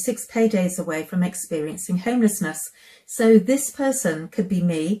are only 6 paydays away from experiencing homelessness, so this person could be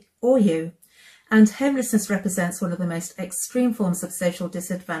me or you. And homelessness represents one of the most extreme forms of social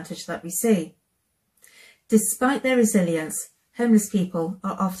disadvantage that we see. Despite their resilience, homeless people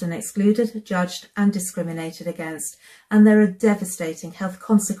are often excluded, judged and discriminated against, and there are devastating health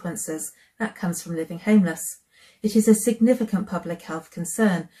consequences that comes from living homeless. It is a significant public health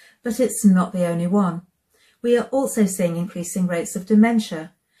concern, but it's not the only one. We are also seeing increasing rates of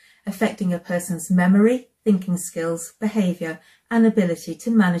dementia, affecting a person's memory, thinking skills, behaviour and ability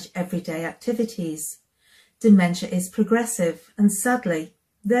to manage everyday activities. Dementia is progressive and sadly,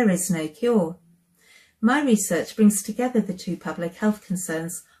 there is no cure. My research brings together the 2 public health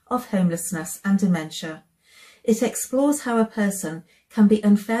concerns of homelessness and dementia. It explores how a person can be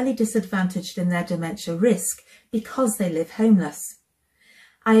unfairly disadvantaged in their dementia risk because they live homeless.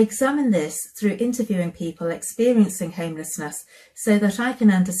 I examine this through interviewing people experiencing homelessness so that I can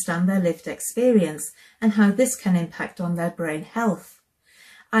understand their lived experience and how this can impact on their brain health.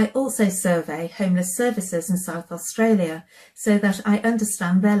 I also survey homeless services in South Australia so that I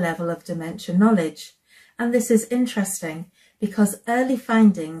understand their level of dementia knowledge. And this is interesting because early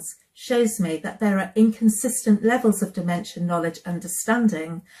findings shows me that there are inconsistent levels of dementia knowledge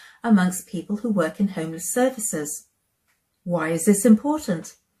understanding amongst people who work in homeless services. Why is this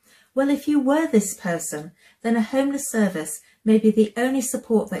important? Well, if you were this person, then a homeless service may be the only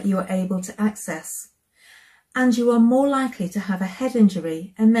support that you are able to access. And you are more likely to have a head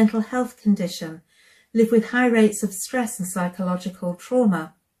injury, a mental health condition, live with high rates of stress and psychological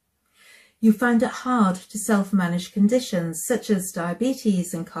trauma. You find it hard to self-manage conditions such as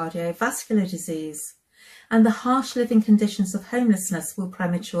diabetes and cardiovascular disease. And the harsh living conditions of homelessness will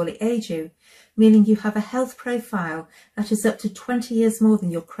prematurely age you, meaning you have a health profile that is up to 20 years more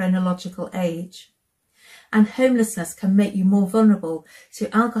than your chronological age. And homelessness can make you more vulnerable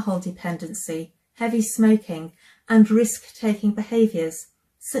to alcohol dependency, heavy smoking, and risk-taking behaviours,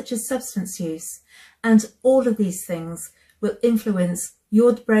 such as substance use. And all of these things will influence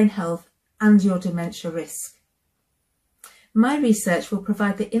your brain health and your dementia risk. My research will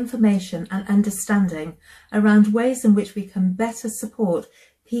provide the information and understanding around ways in which we can better support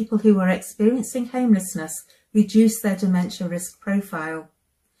people who are experiencing homelessness reduce their dementia risk profile.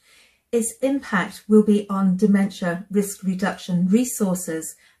 Its impact will be on dementia risk reduction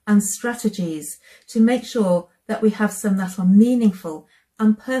resources and strategies to make sure that we have some that are meaningful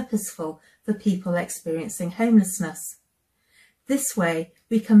and purposeful for people experiencing homelessness. This way,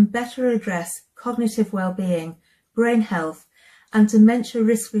 we can better address cognitive well-being, brain health, and dementia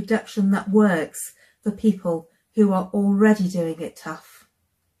risk reduction that works for people who are already doing it tough.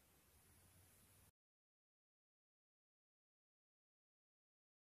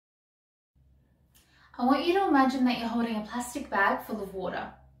 I want you to imagine that you're holding a plastic bag full of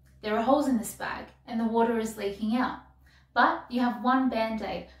water. There are holes in this bag and the water is leaking out. But you have one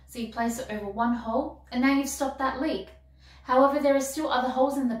band-aid, so you place it over one hole and now you've stopped that leak. However, there are still other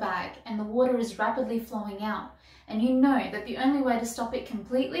holes in the bag and the water is rapidly flowing out, and you know that the only way to stop it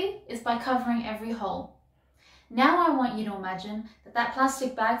completely is by covering every hole. Now I want you to imagine that that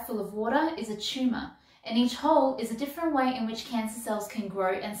plastic bag full of water is a tumour, and each hole is a different way in which cancer cells can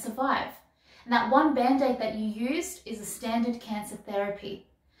grow and survive. And that one band-aid that you used is a standard cancer therapy.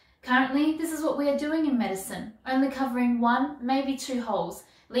 Currently, this is what we are doing in medicine, only covering one, maybe two holes,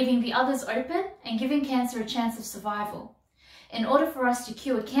 leaving the others open and giving cancer a chance of survival. In order for us to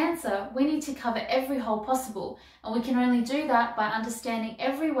cure cancer, we need to cover every hole possible, and we can only do that by understanding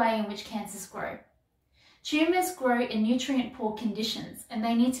every way in which cancers grow. Tumours grow in nutrient-poor conditions, and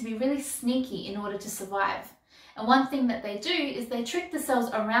they need to be really sneaky in order to survive. And one thing that they do is they trick the cells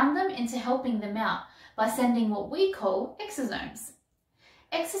around them into helping them out by sending what we call exosomes.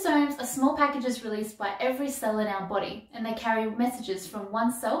 Exosomes are small packages released by every cell in our body, and they carry messages from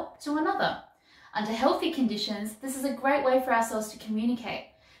one cell to another. Under healthy conditions, this is a great way for our cells to communicate.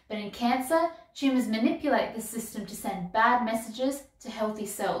 But in cancer, tumours manipulate this system to send bad messages to healthy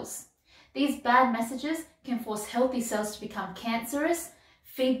cells. These bad messages can force healthy cells to become cancerous,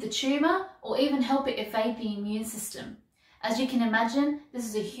 feed the tumour, or even help it evade the immune system. As you can imagine, this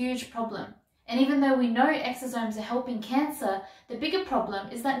is a huge problem. And even though we know exosomes are helping cancer, the bigger problem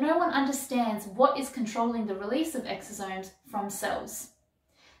is that no one understands what is controlling the release of exosomes from cells.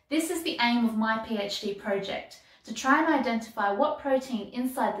 This is the aim of my PhD project, to try and identify what protein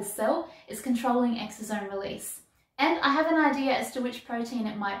inside the cell is controlling exosome release. And I have an idea as to which protein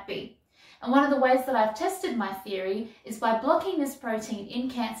it might be. And one of the ways that I've tested my theory is by blocking this protein in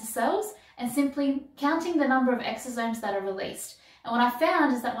cancer cells and simply counting the number of exosomes that are released. And what I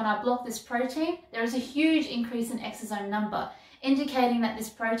found is that when I block this protein, there is a huge increase in exosome number, indicating that this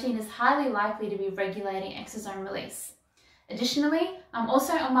protein is highly likely to be regulating exosome release. Additionally, I'm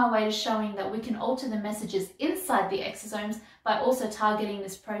also on my way to showing that we can alter the messages inside the exosomes by also targeting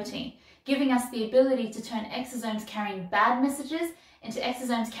this protein, giving us the ability to turn exosomes carrying bad messages into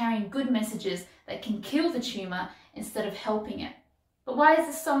exosomes carrying good messages that can kill the tumour instead of helping it. But why is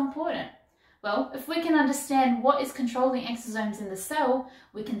this so important? Well, if we can understand what is controlling exosomes in the cell,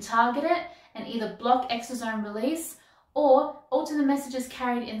 we can target it and either block exosome release or alter the messages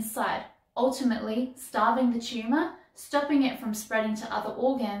carried inside, ultimately starving the tumour, stopping it from spreading to other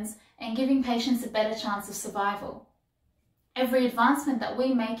organs, and giving patients a better chance of survival. Every advancement that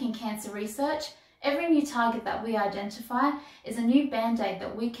we make in cancer research, every new target that we identify is a new band-aid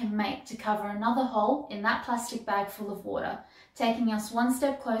that we can make to cover another hole in that plastic bag full of water, taking us one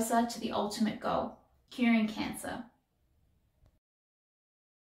step closer to the ultimate goal, curing cancer.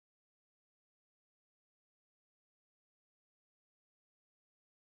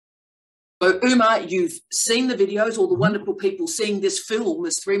 So Uma, you've seen the videos, all the wonderful people seeing this film,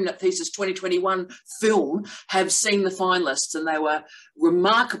 this 3-Minute Thesis 2021 film, have seen the finalists, and they were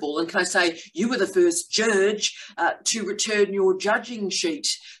remarkable. And can I say, you were the first judge to return your judging sheet.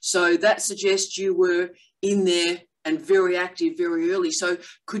 So that suggests you were in there and very active very early. So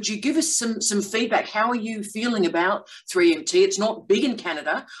could you give us some feedback? How are you feeling about 3MT? It's not big in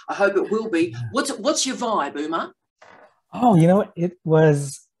Canada. I hope it will be. What's your vibe, Uma? Oh, you know, it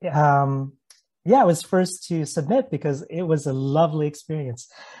was... yeah, I was first to submit because it was a lovely experience.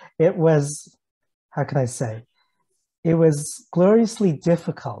 It was, how can I say, it was gloriously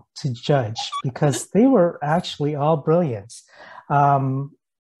difficult to judge because they were actually all brilliant.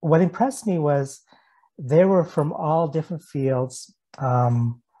 What impressed me was they were from all different fields,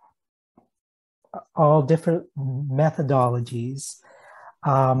 all different methodologies.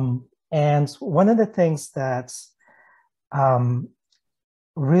 And one of the things that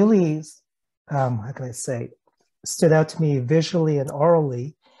really, how can I say, stood out to me visually and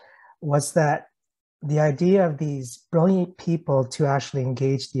orally was that the idea of these brilliant people to actually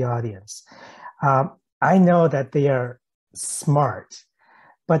engage the audience. I know that they are smart,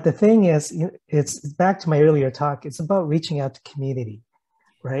 but the thing is, it's back to my earlier talk, it's about reaching out to community,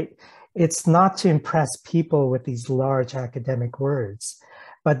 right? It's not to impress people with these large academic words.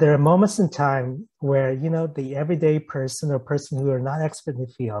 But there are moments in time where, you know, the everyday person or person who are not expert in the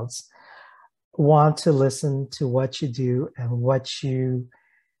fields want to listen to what you do and what you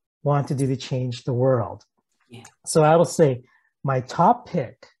want to do to change the world. Yeah. So I will say my top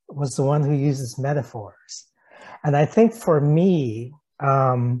pick was the one who uses metaphors. And I think for me,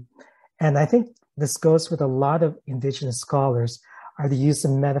 and I think this goes with a lot of Indigenous scholars, are the use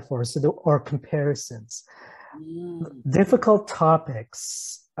of metaphors or comparisons. Difficult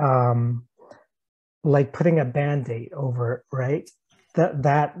topics, like putting a Band-Aid over it, right?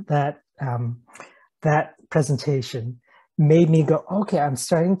 That presentation made me go, okay, I'm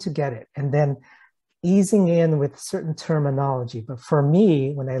starting to get it. And then easing in with certain terminology. But for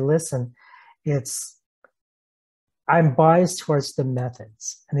me, when I listen, I'm biased towards the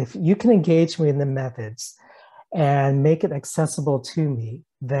methods. And if you can engage me in the methods and make it accessible to me,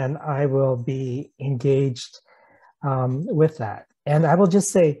 then I will be engaged with that. And I will just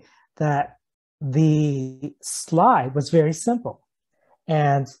say that the slide was very simple.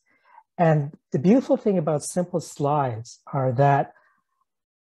 And the beautiful thing about simple slides are that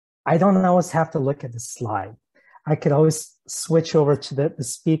I don't always have to look at the slide. I could always switch over to the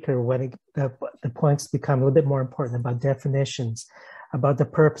speaker when the points become a little bit more important about definitions, about the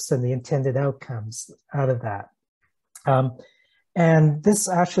purpose and the intended outcomes out of that. And this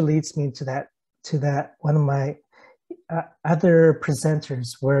actually leads me to that one of my other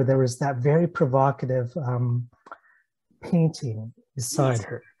presenters where there was that very provocative painting beside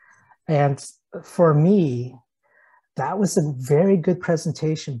her. And for me, that was a very good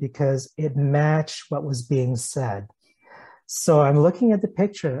presentation because it matched what was being said. So I'm looking at the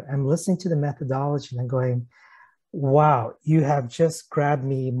picture, I'm listening to the methodology, and I'm going, wow, you have just grabbed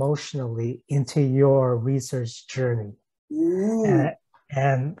me emotionally into your research journey.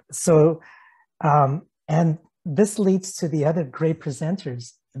 And so, and this leads to the other great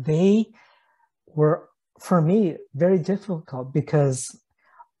presenters. They were, for me, very difficult because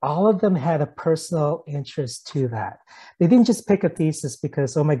all of them had a personal interest to that. They didn't just pick a thesis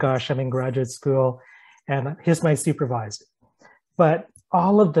because, oh my gosh, I'm in graduate school and here's my supervisor. But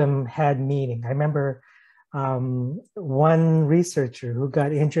all of them had meaning. I remember one researcher who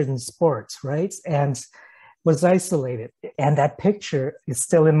got injured in sports, right? And was isolated. And that picture is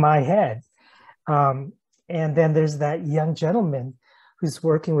still in my head. And then there's that young gentleman who's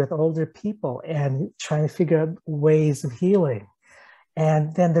working with older people and trying to figure out ways of healing.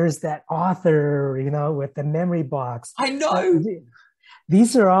 And then there's that author, you know, with the memory box. I know.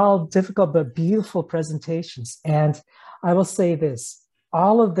 These are all difficult but beautiful presentations. And I will say this,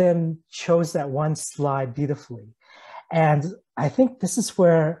 all of them chose that one slide beautifully. And I think this is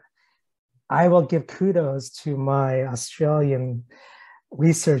where I will give kudos to my Australian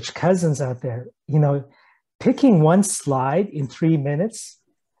research cousins out there. You know, picking one slide in 3 minutes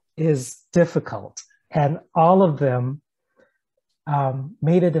is difficult. And all of them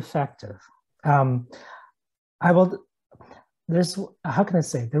made it effective. How can I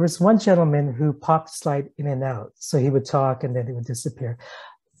say? There was one gentleman who popped the slide in and out. So he would talk and then it would disappear.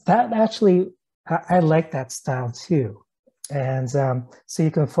 That actually, I like that style too. And so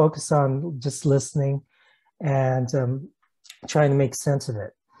you can focus on just listening and trying to make sense of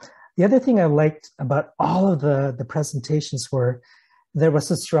it. The other thing I liked about all of the presentations were there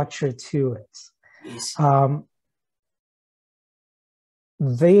was a structure to it. Yes.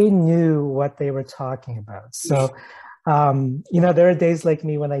 They knew what they were talking about. So, you know, there are days like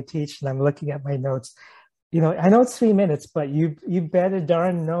me when I teach and I'm looking at my notes. You know, I know it's 3 minutes, but you better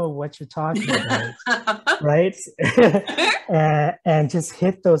darn know what you're talking about, right? and just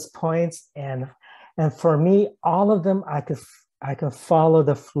hit those points. And for me, all of them, I could follow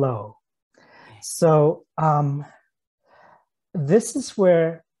the flow. So this is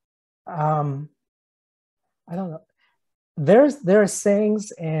where I don't know. There are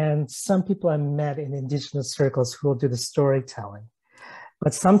sayings, and some people I met in Indigenous circles who will do the storytelling.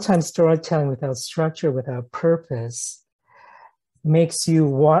 But sometimes storytelling without structure, without purpose, makes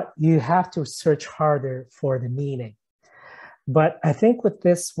you have to search harder for the meaning. But I think with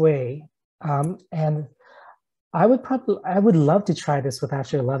this way, and I would love to try this with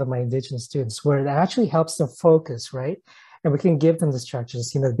actually a lot of my Indigenous students, where it actually helps them focus, right? And we can give them the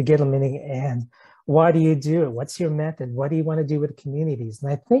structures, you know, the beginning, meaning, and why do you do it? What's your method? What do you want to do with communities?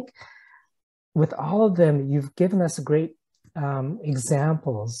 And I think with all of them, you've given us great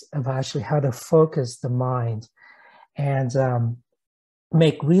examples of actually how to focus the mind and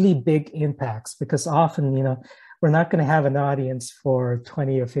make really big impacts, because often, you know, we're not going to have an audience for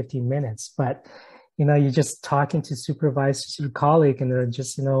 20 or 15 minutes, but, you know, you're just talking to supervisors or colleague and they're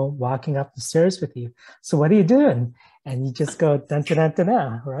just, you know, walking up the stairs with you. So what are you doing? And you just go,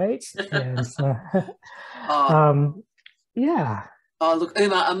 dun-dun-dun-dun-dun, right? And so, yeah. Oh, look,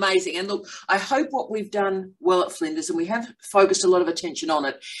 Uma, amazing. And look, I hope what we've done well at Flinders, and we have focused a lot of attention on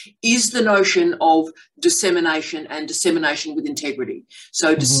it, is the notion of dissemination and dissemination with integrity.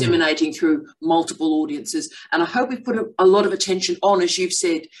 So disseminating through multiple audiences. And I hope we've put a lot of attention on, as you've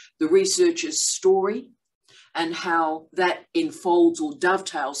said, the researcher's story and how that enfolds or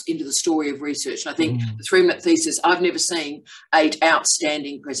dovetails into the story of research. And I think the 3-minute thesis, I've never seen 8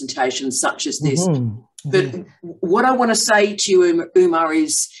 outstanding presentations such as this. But what I want to say to you, Uma,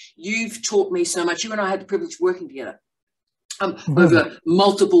 is you've taught me so much. You and I had the privilege of working together over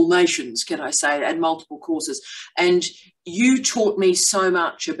multiple nations, can I say, and multiple courses. And you taught me so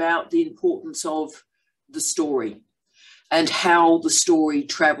much about the importance of the story and how the story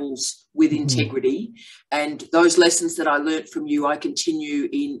travels with integrity. And those lessons that I learnt from you, I continue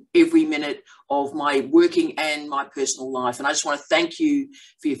in every minute of my working and my personal life. And I just want to thank you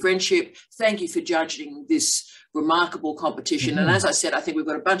for your friendship. Thank you for judging this remarkable competition. And as I said, I think we've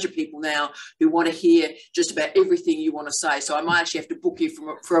got a bunch of people now who want to hear just about everything you want to say. So I might actually have to book you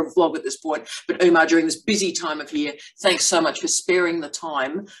for a vlog at this point. But Uma, during this busy time of year, thanks so much for sparing the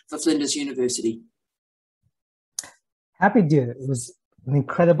time for Flinders University. Happy to do it. It was an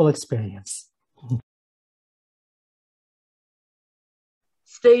incredible experience.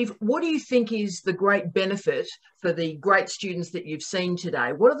 Steve, what do you think is the great benefit for the great students that you've seen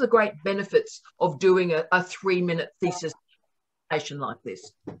today? What are the great benefits of doing a 3-minute thesis presentation like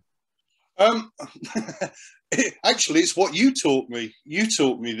this? Actually, it's what you taught me. You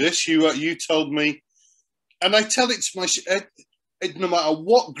taught me this. You told me, and I tell it to my no matter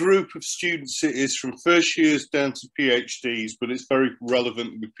what group of students it is, from first years down to PhDs, but it's very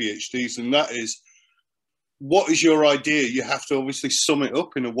relevant with PhDs, and that is, what is your idea? You have to obviously sum it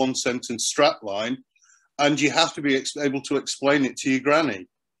up in a 1-sentence strap line, and you have to be able to explain it to your granny.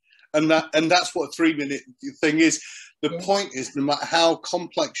 And that's what a 3-minute thing is. The point is, no matter how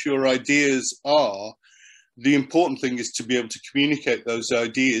complex your ideas are, the important thing is to be able to communicate those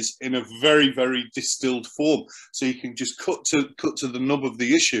ideas in a very, very distilled form, so you can just cut to the nub of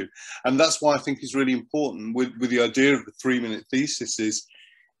the issue. And that's why I think is really important with the idea of the 3-minute thesis is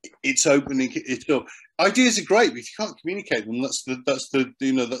it's opening it up. Ideas are great, but if you can't communicate them, that's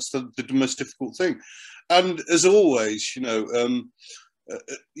the most difficult thing. And as always, the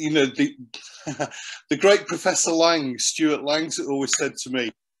great Professor Lang, Stuart Lang, always said to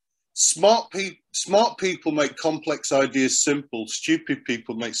me, smart people make complex ideas simple. Stupid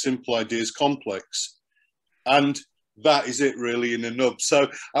people make simple ideas complex. And that is it, really, in a nub. So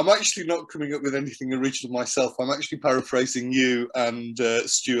I'm actually not coming up with anything original myself. I'm actually paraphrasing you and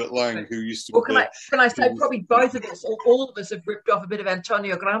Stuart Lang, who used to. Well, can I say probably both of us, or all of us, have ripped off a bit of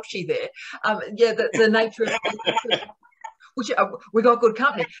Antonio Gramsci there. The nature of. Which we got good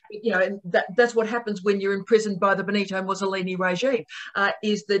company, and that's what happens when you're imprisoned by the Benito Mussolini regime,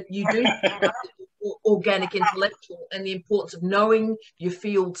 is that you do organic intellectual, and the importance of knowing your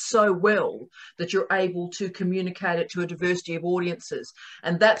field so well that you're able to communicate it to a diversity of audiences.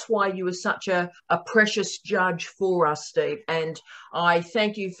 And that's why you were such a precious judge for us, Steve. And I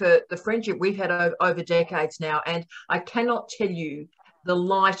thank you for the friendship we've had over decades now. And I cannot tell you the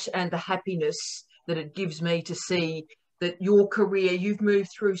light and the happiness that it gives me to see that your career, you've moved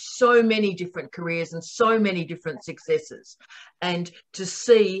through so many different careers and so many different successes, and to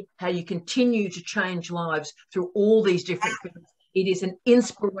see how you continue to change lives through all these different things. It is an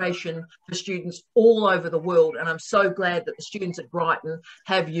inspiration for students all over the world, and I'm so glad that the students at Brighton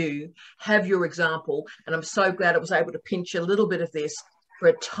have your example, and I'm so glad I was able to pinch a little bit of this for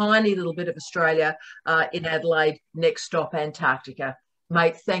a tiny little bit of Australia in Adelaide, next stop Antarctica.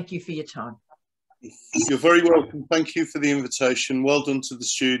 Mate, thank you for your time. You're very welcome. Thank you for the invitation. Well done to the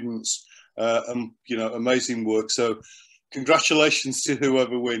students. Amazing work. So congratulations to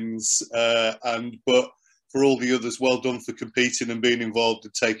whoever wins. But for all the others, well done for competing and being involved to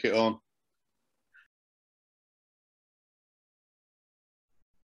take it on.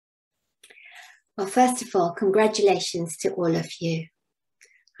 Well, first of all, congratulations to all of you.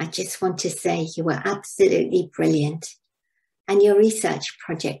 I just want to say you were absolutely brilliant. And your research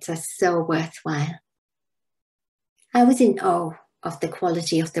projects are so worthwhile. I was in awe of the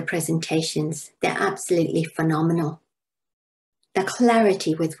quality of the presentations. They're absolutely phenomenal. The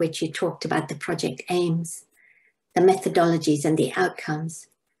clarity with which you talked about the project aims, the methodologies and the outcomes,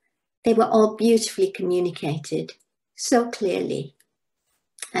 they were all beautifully communicated, so clearly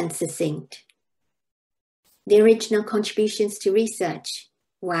and succinct. The original contributions to research,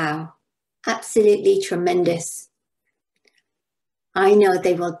 wow, absolutely tremendous. I know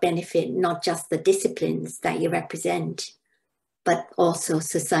they will benefit not just the disciplines that you represent, but also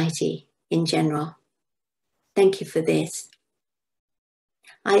society in general. Thank you for this.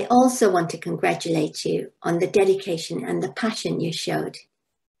 I also want to congratulate you on the dedication and the passion you showed.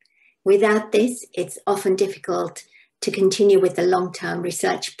 Without this, it's often difficult to continue with the long-term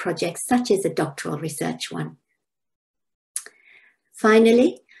research projects, such as a doctoral research one.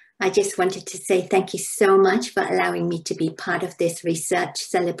 Finally, I just wanted to say thank you so much for allowing me to be part of this research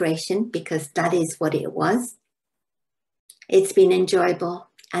celebration, because that is what it was. It's been enjoyable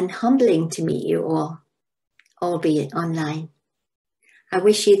and humbling to meet you all, albeit online. I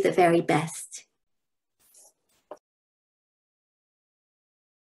wish you the very best.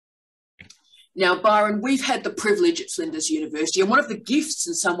 Now, Byron, we've had the privilege at Flinders University, and one of the gifts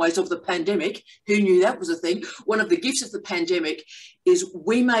in some ways of the pandemic, who knew that was a thing, one of the gifts of the pandemic is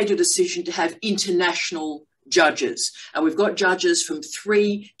we made a decision to have international judges. And we've got judges from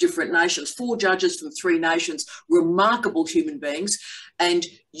 3 different nations, 4 judges from 3 nations, remarkable human beings. And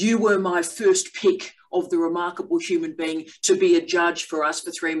you were my first pick of the remarkable human being to be a judge for us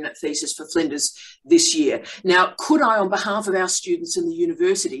for 3-Minute Thesis for Flinders this year. Now, could I, on behalf of our students in the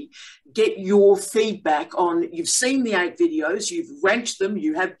university, get your feedback on, you've seen the 8 videos, you've ranked them,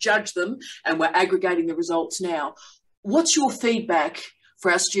 you have judged them, and we're aggregating the results now. What's your feedback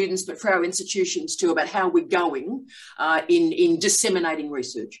for our students, but for our institutions too, about how we're going in disseminating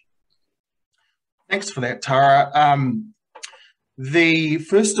research? Thanks for that, Tara.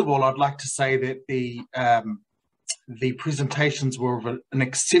 First of all, I'd like to say that the presentations were of an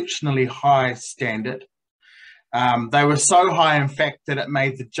exceptionally high standard. They were so high, in fact, that it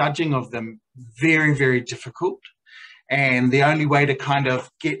made the judging of them very, very difficult. And the only way to kind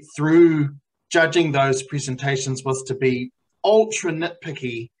of get through judging those presentations was to be ultra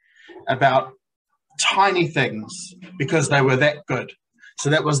nitpicky about tiny things, because they were that good. So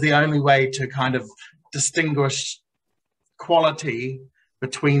that was the only way to kind of distinguish quality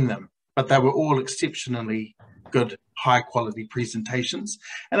between them, but they were all exceptionally good, high quality presentations.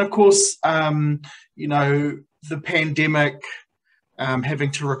 And of course, you know, the pandemic,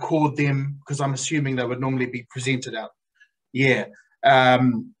 having to record them, because I'm assuming they would normally be presented out. Yeah,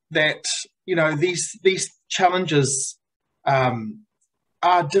 that, you know, these challenges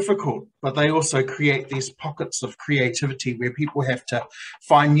are difficult, but they also create these pockets of creativity where people have to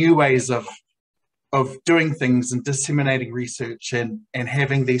find new ways of doing things and disseminating research and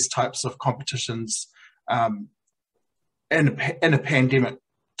having these types of competitions in a pandemic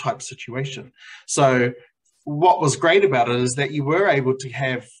type situation. So what was great about it is that you were able to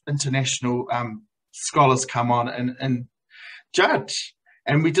have international scholars come on and judge,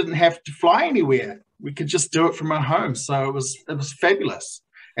 and we didn't have to fly anywhere. We could just do it from our homes. So it was fabulous.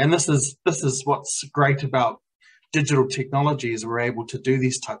 And this is what's great about digital technologies. We're able to do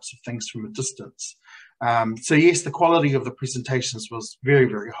these types of things from a distance. So yes, the quality of the presentations was very,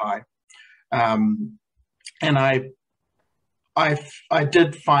 very high. And I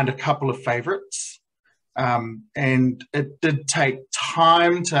did find a couple of favorites. And it did take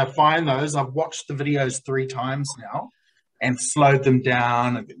time to find those. I've watched the videos 3 times now and slowed them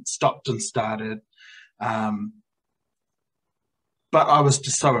down and then stopped and started. But I was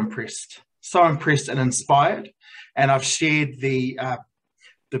just so impressed and inspired. And I've shared the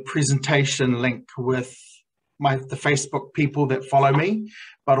presentation link with the Facebook people that follow me,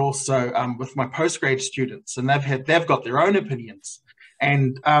 but also with my postgrad students, and they've got their own opinions.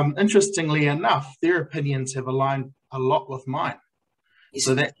 And interestingly enough, their opinions have aligned a lot with mine.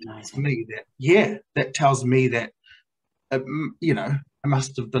 So that tells me that, yeah, that tells me that, you know, I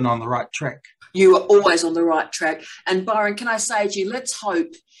must have been on the right track. You are always on the right track. And Byron, can I say to you, let's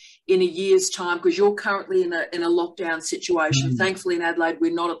hope in a year's time, because you're currently in a lockdown situation. Thankfully in Adelaide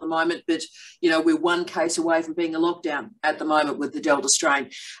we're not at the moment, but you know, we're 1 case away from being a lockdown at the moment with the Delta strain.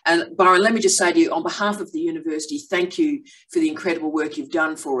 And Byron, let me just say to you, on behalf of the university, thank you for the incredible work you've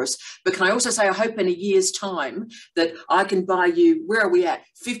done for us. But can I also say, I hope in a year's time that I can buy you, where are we at,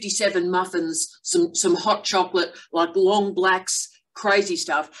 57 muffins, some hot chocolate, like long blacks, crazy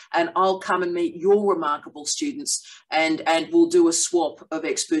stuff, and I'll come and meet your remarkable students and we'll do a swap of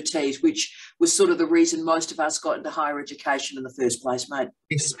expertise, which was sort of the reason most of us got into higher education in the first place, mate.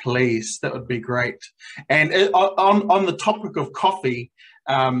 Yes, please. That would be great. And on the topic of coffee,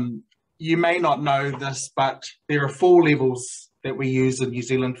 you may not know this, but there are 4 levels that we use in New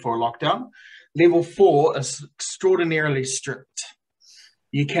Zealand for lockdown. Level 4 is extraordinarily strict.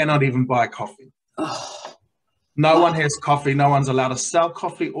 You cannot even buy coffee. Oh. No one has coffee. No one's allowed to sell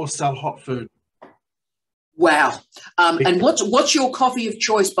coffee or sell hot food. Wow. And what's your coffee of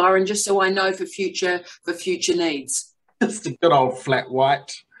choice, Byron, just so I know for future needs? It's a good old flat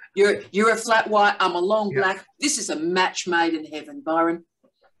white. You're a flat white. I'm a long black. This is a match made in heaven, Byron.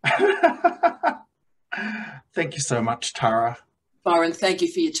 Thank you so much, Tara. Byron, thank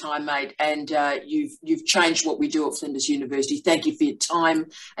you for your time, mate. And you've changed what we do at Flinders University. Thank you for your time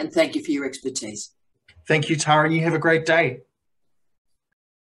and thank you for your expertise. Thank you, Tara, and you have a great day.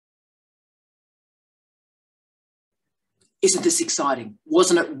 Isn't this exciting?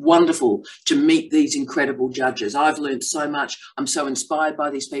 Wasn't it wonderful to meet these incredible judges? I've learned so much. I'm so inspired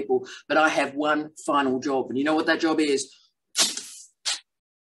by these people, but I have one final job. And you know what that job is?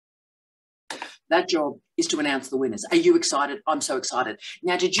 That job is to announce the winners. Are you excited? I'm so excited.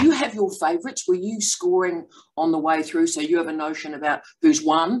 Now, did you have your favourites? Were you scoring on the way through so you have a notion about who's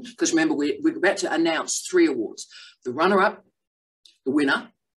won? Because remember, we're about to announce 3 awards. The runner-up, the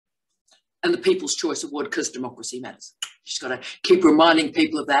winner, and the People's Choice Award, because democracy matters. Just got to keep reminding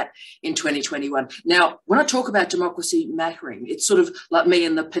people of that in 2021. Now, when I talk about democracy mattering, it's sort of like me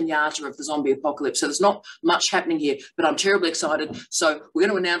and the pinata of the zombie apocalypse. So there's not much happening here, but I'm terribly excited. So we're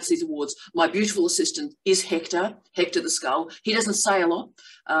going to announce these awards. My beautiful assistant is Hector the Skull. He doesn't say a lot,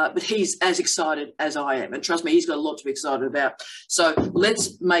 but he's as excited as I am. And trust me, he's got a lot to be excited about. So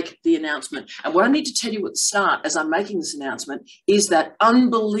let's make the announcement. And what I need to tell you at the start, as I'm making this announcement, is that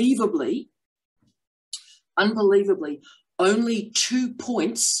unbelievably, only 2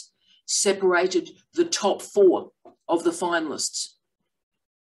 points separated the top 4 of the finalists.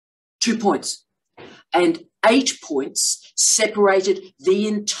 2 points. And 8 points separated the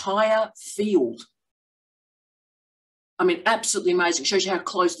entire field. I mean, absolutely amazing. Shows you how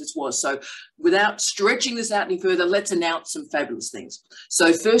close this was. So without stretching this out any further, let's announce some fabulous things.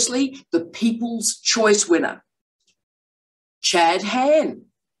 So firstly, the People's Choice winner, Chad Han.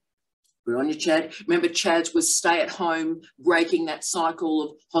 Good on you, Chad. Remember, Chad's was stay at home, breaking that cycle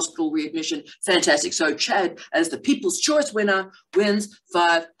of hospital readmission. Fantastic. So Chad, as the People's Choice winner, wins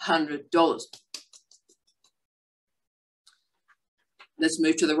 $500. Let's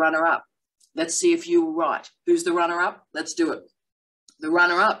move to the runner-up. Let's see if you were right. Who's the runner-up? Let's do it. The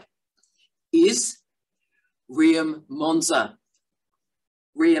runner-up is Riam Monza.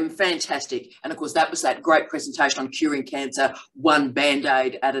 Riam, fantastic. And of course, that was that great presentation on curing cancer, one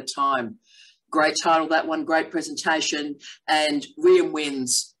Band-Aid at a time. Great title, that one, great presentation. And Riam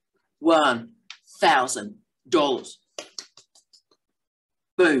wins $1,000.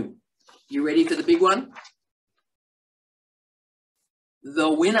 Boom. You ready for the big one? The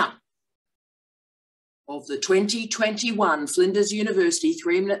winner of the 2021 Flinders University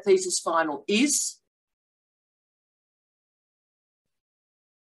 3-minute thesis final is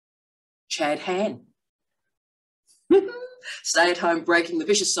Chad Han. Stay at home, breaking the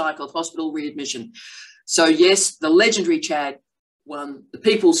vicious cycle of hospital readmission. So yes, the legendary Chad won the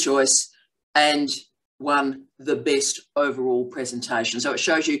People's Choice and won the best overall presentation. So it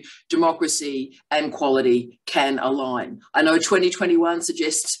shows you democracy and quality can align. I know 2021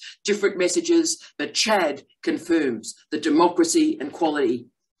 suggests different messages, but Chad confirms that democracy and quality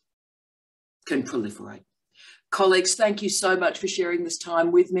can proliferate. Colleagues, thank you so much for sharing this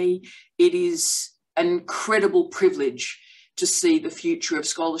time with me. It is an incredible privilege to see the future of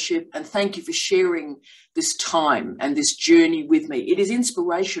scholarship, and thank you for sharing this time and this journey with me. It is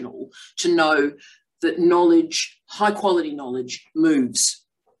inspirational to know that knowledge, high quality knowledge, moves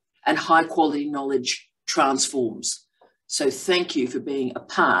and high quality knowledge transforms. So thank you for being a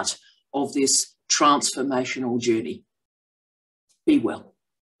part of this transformational journey. Be well.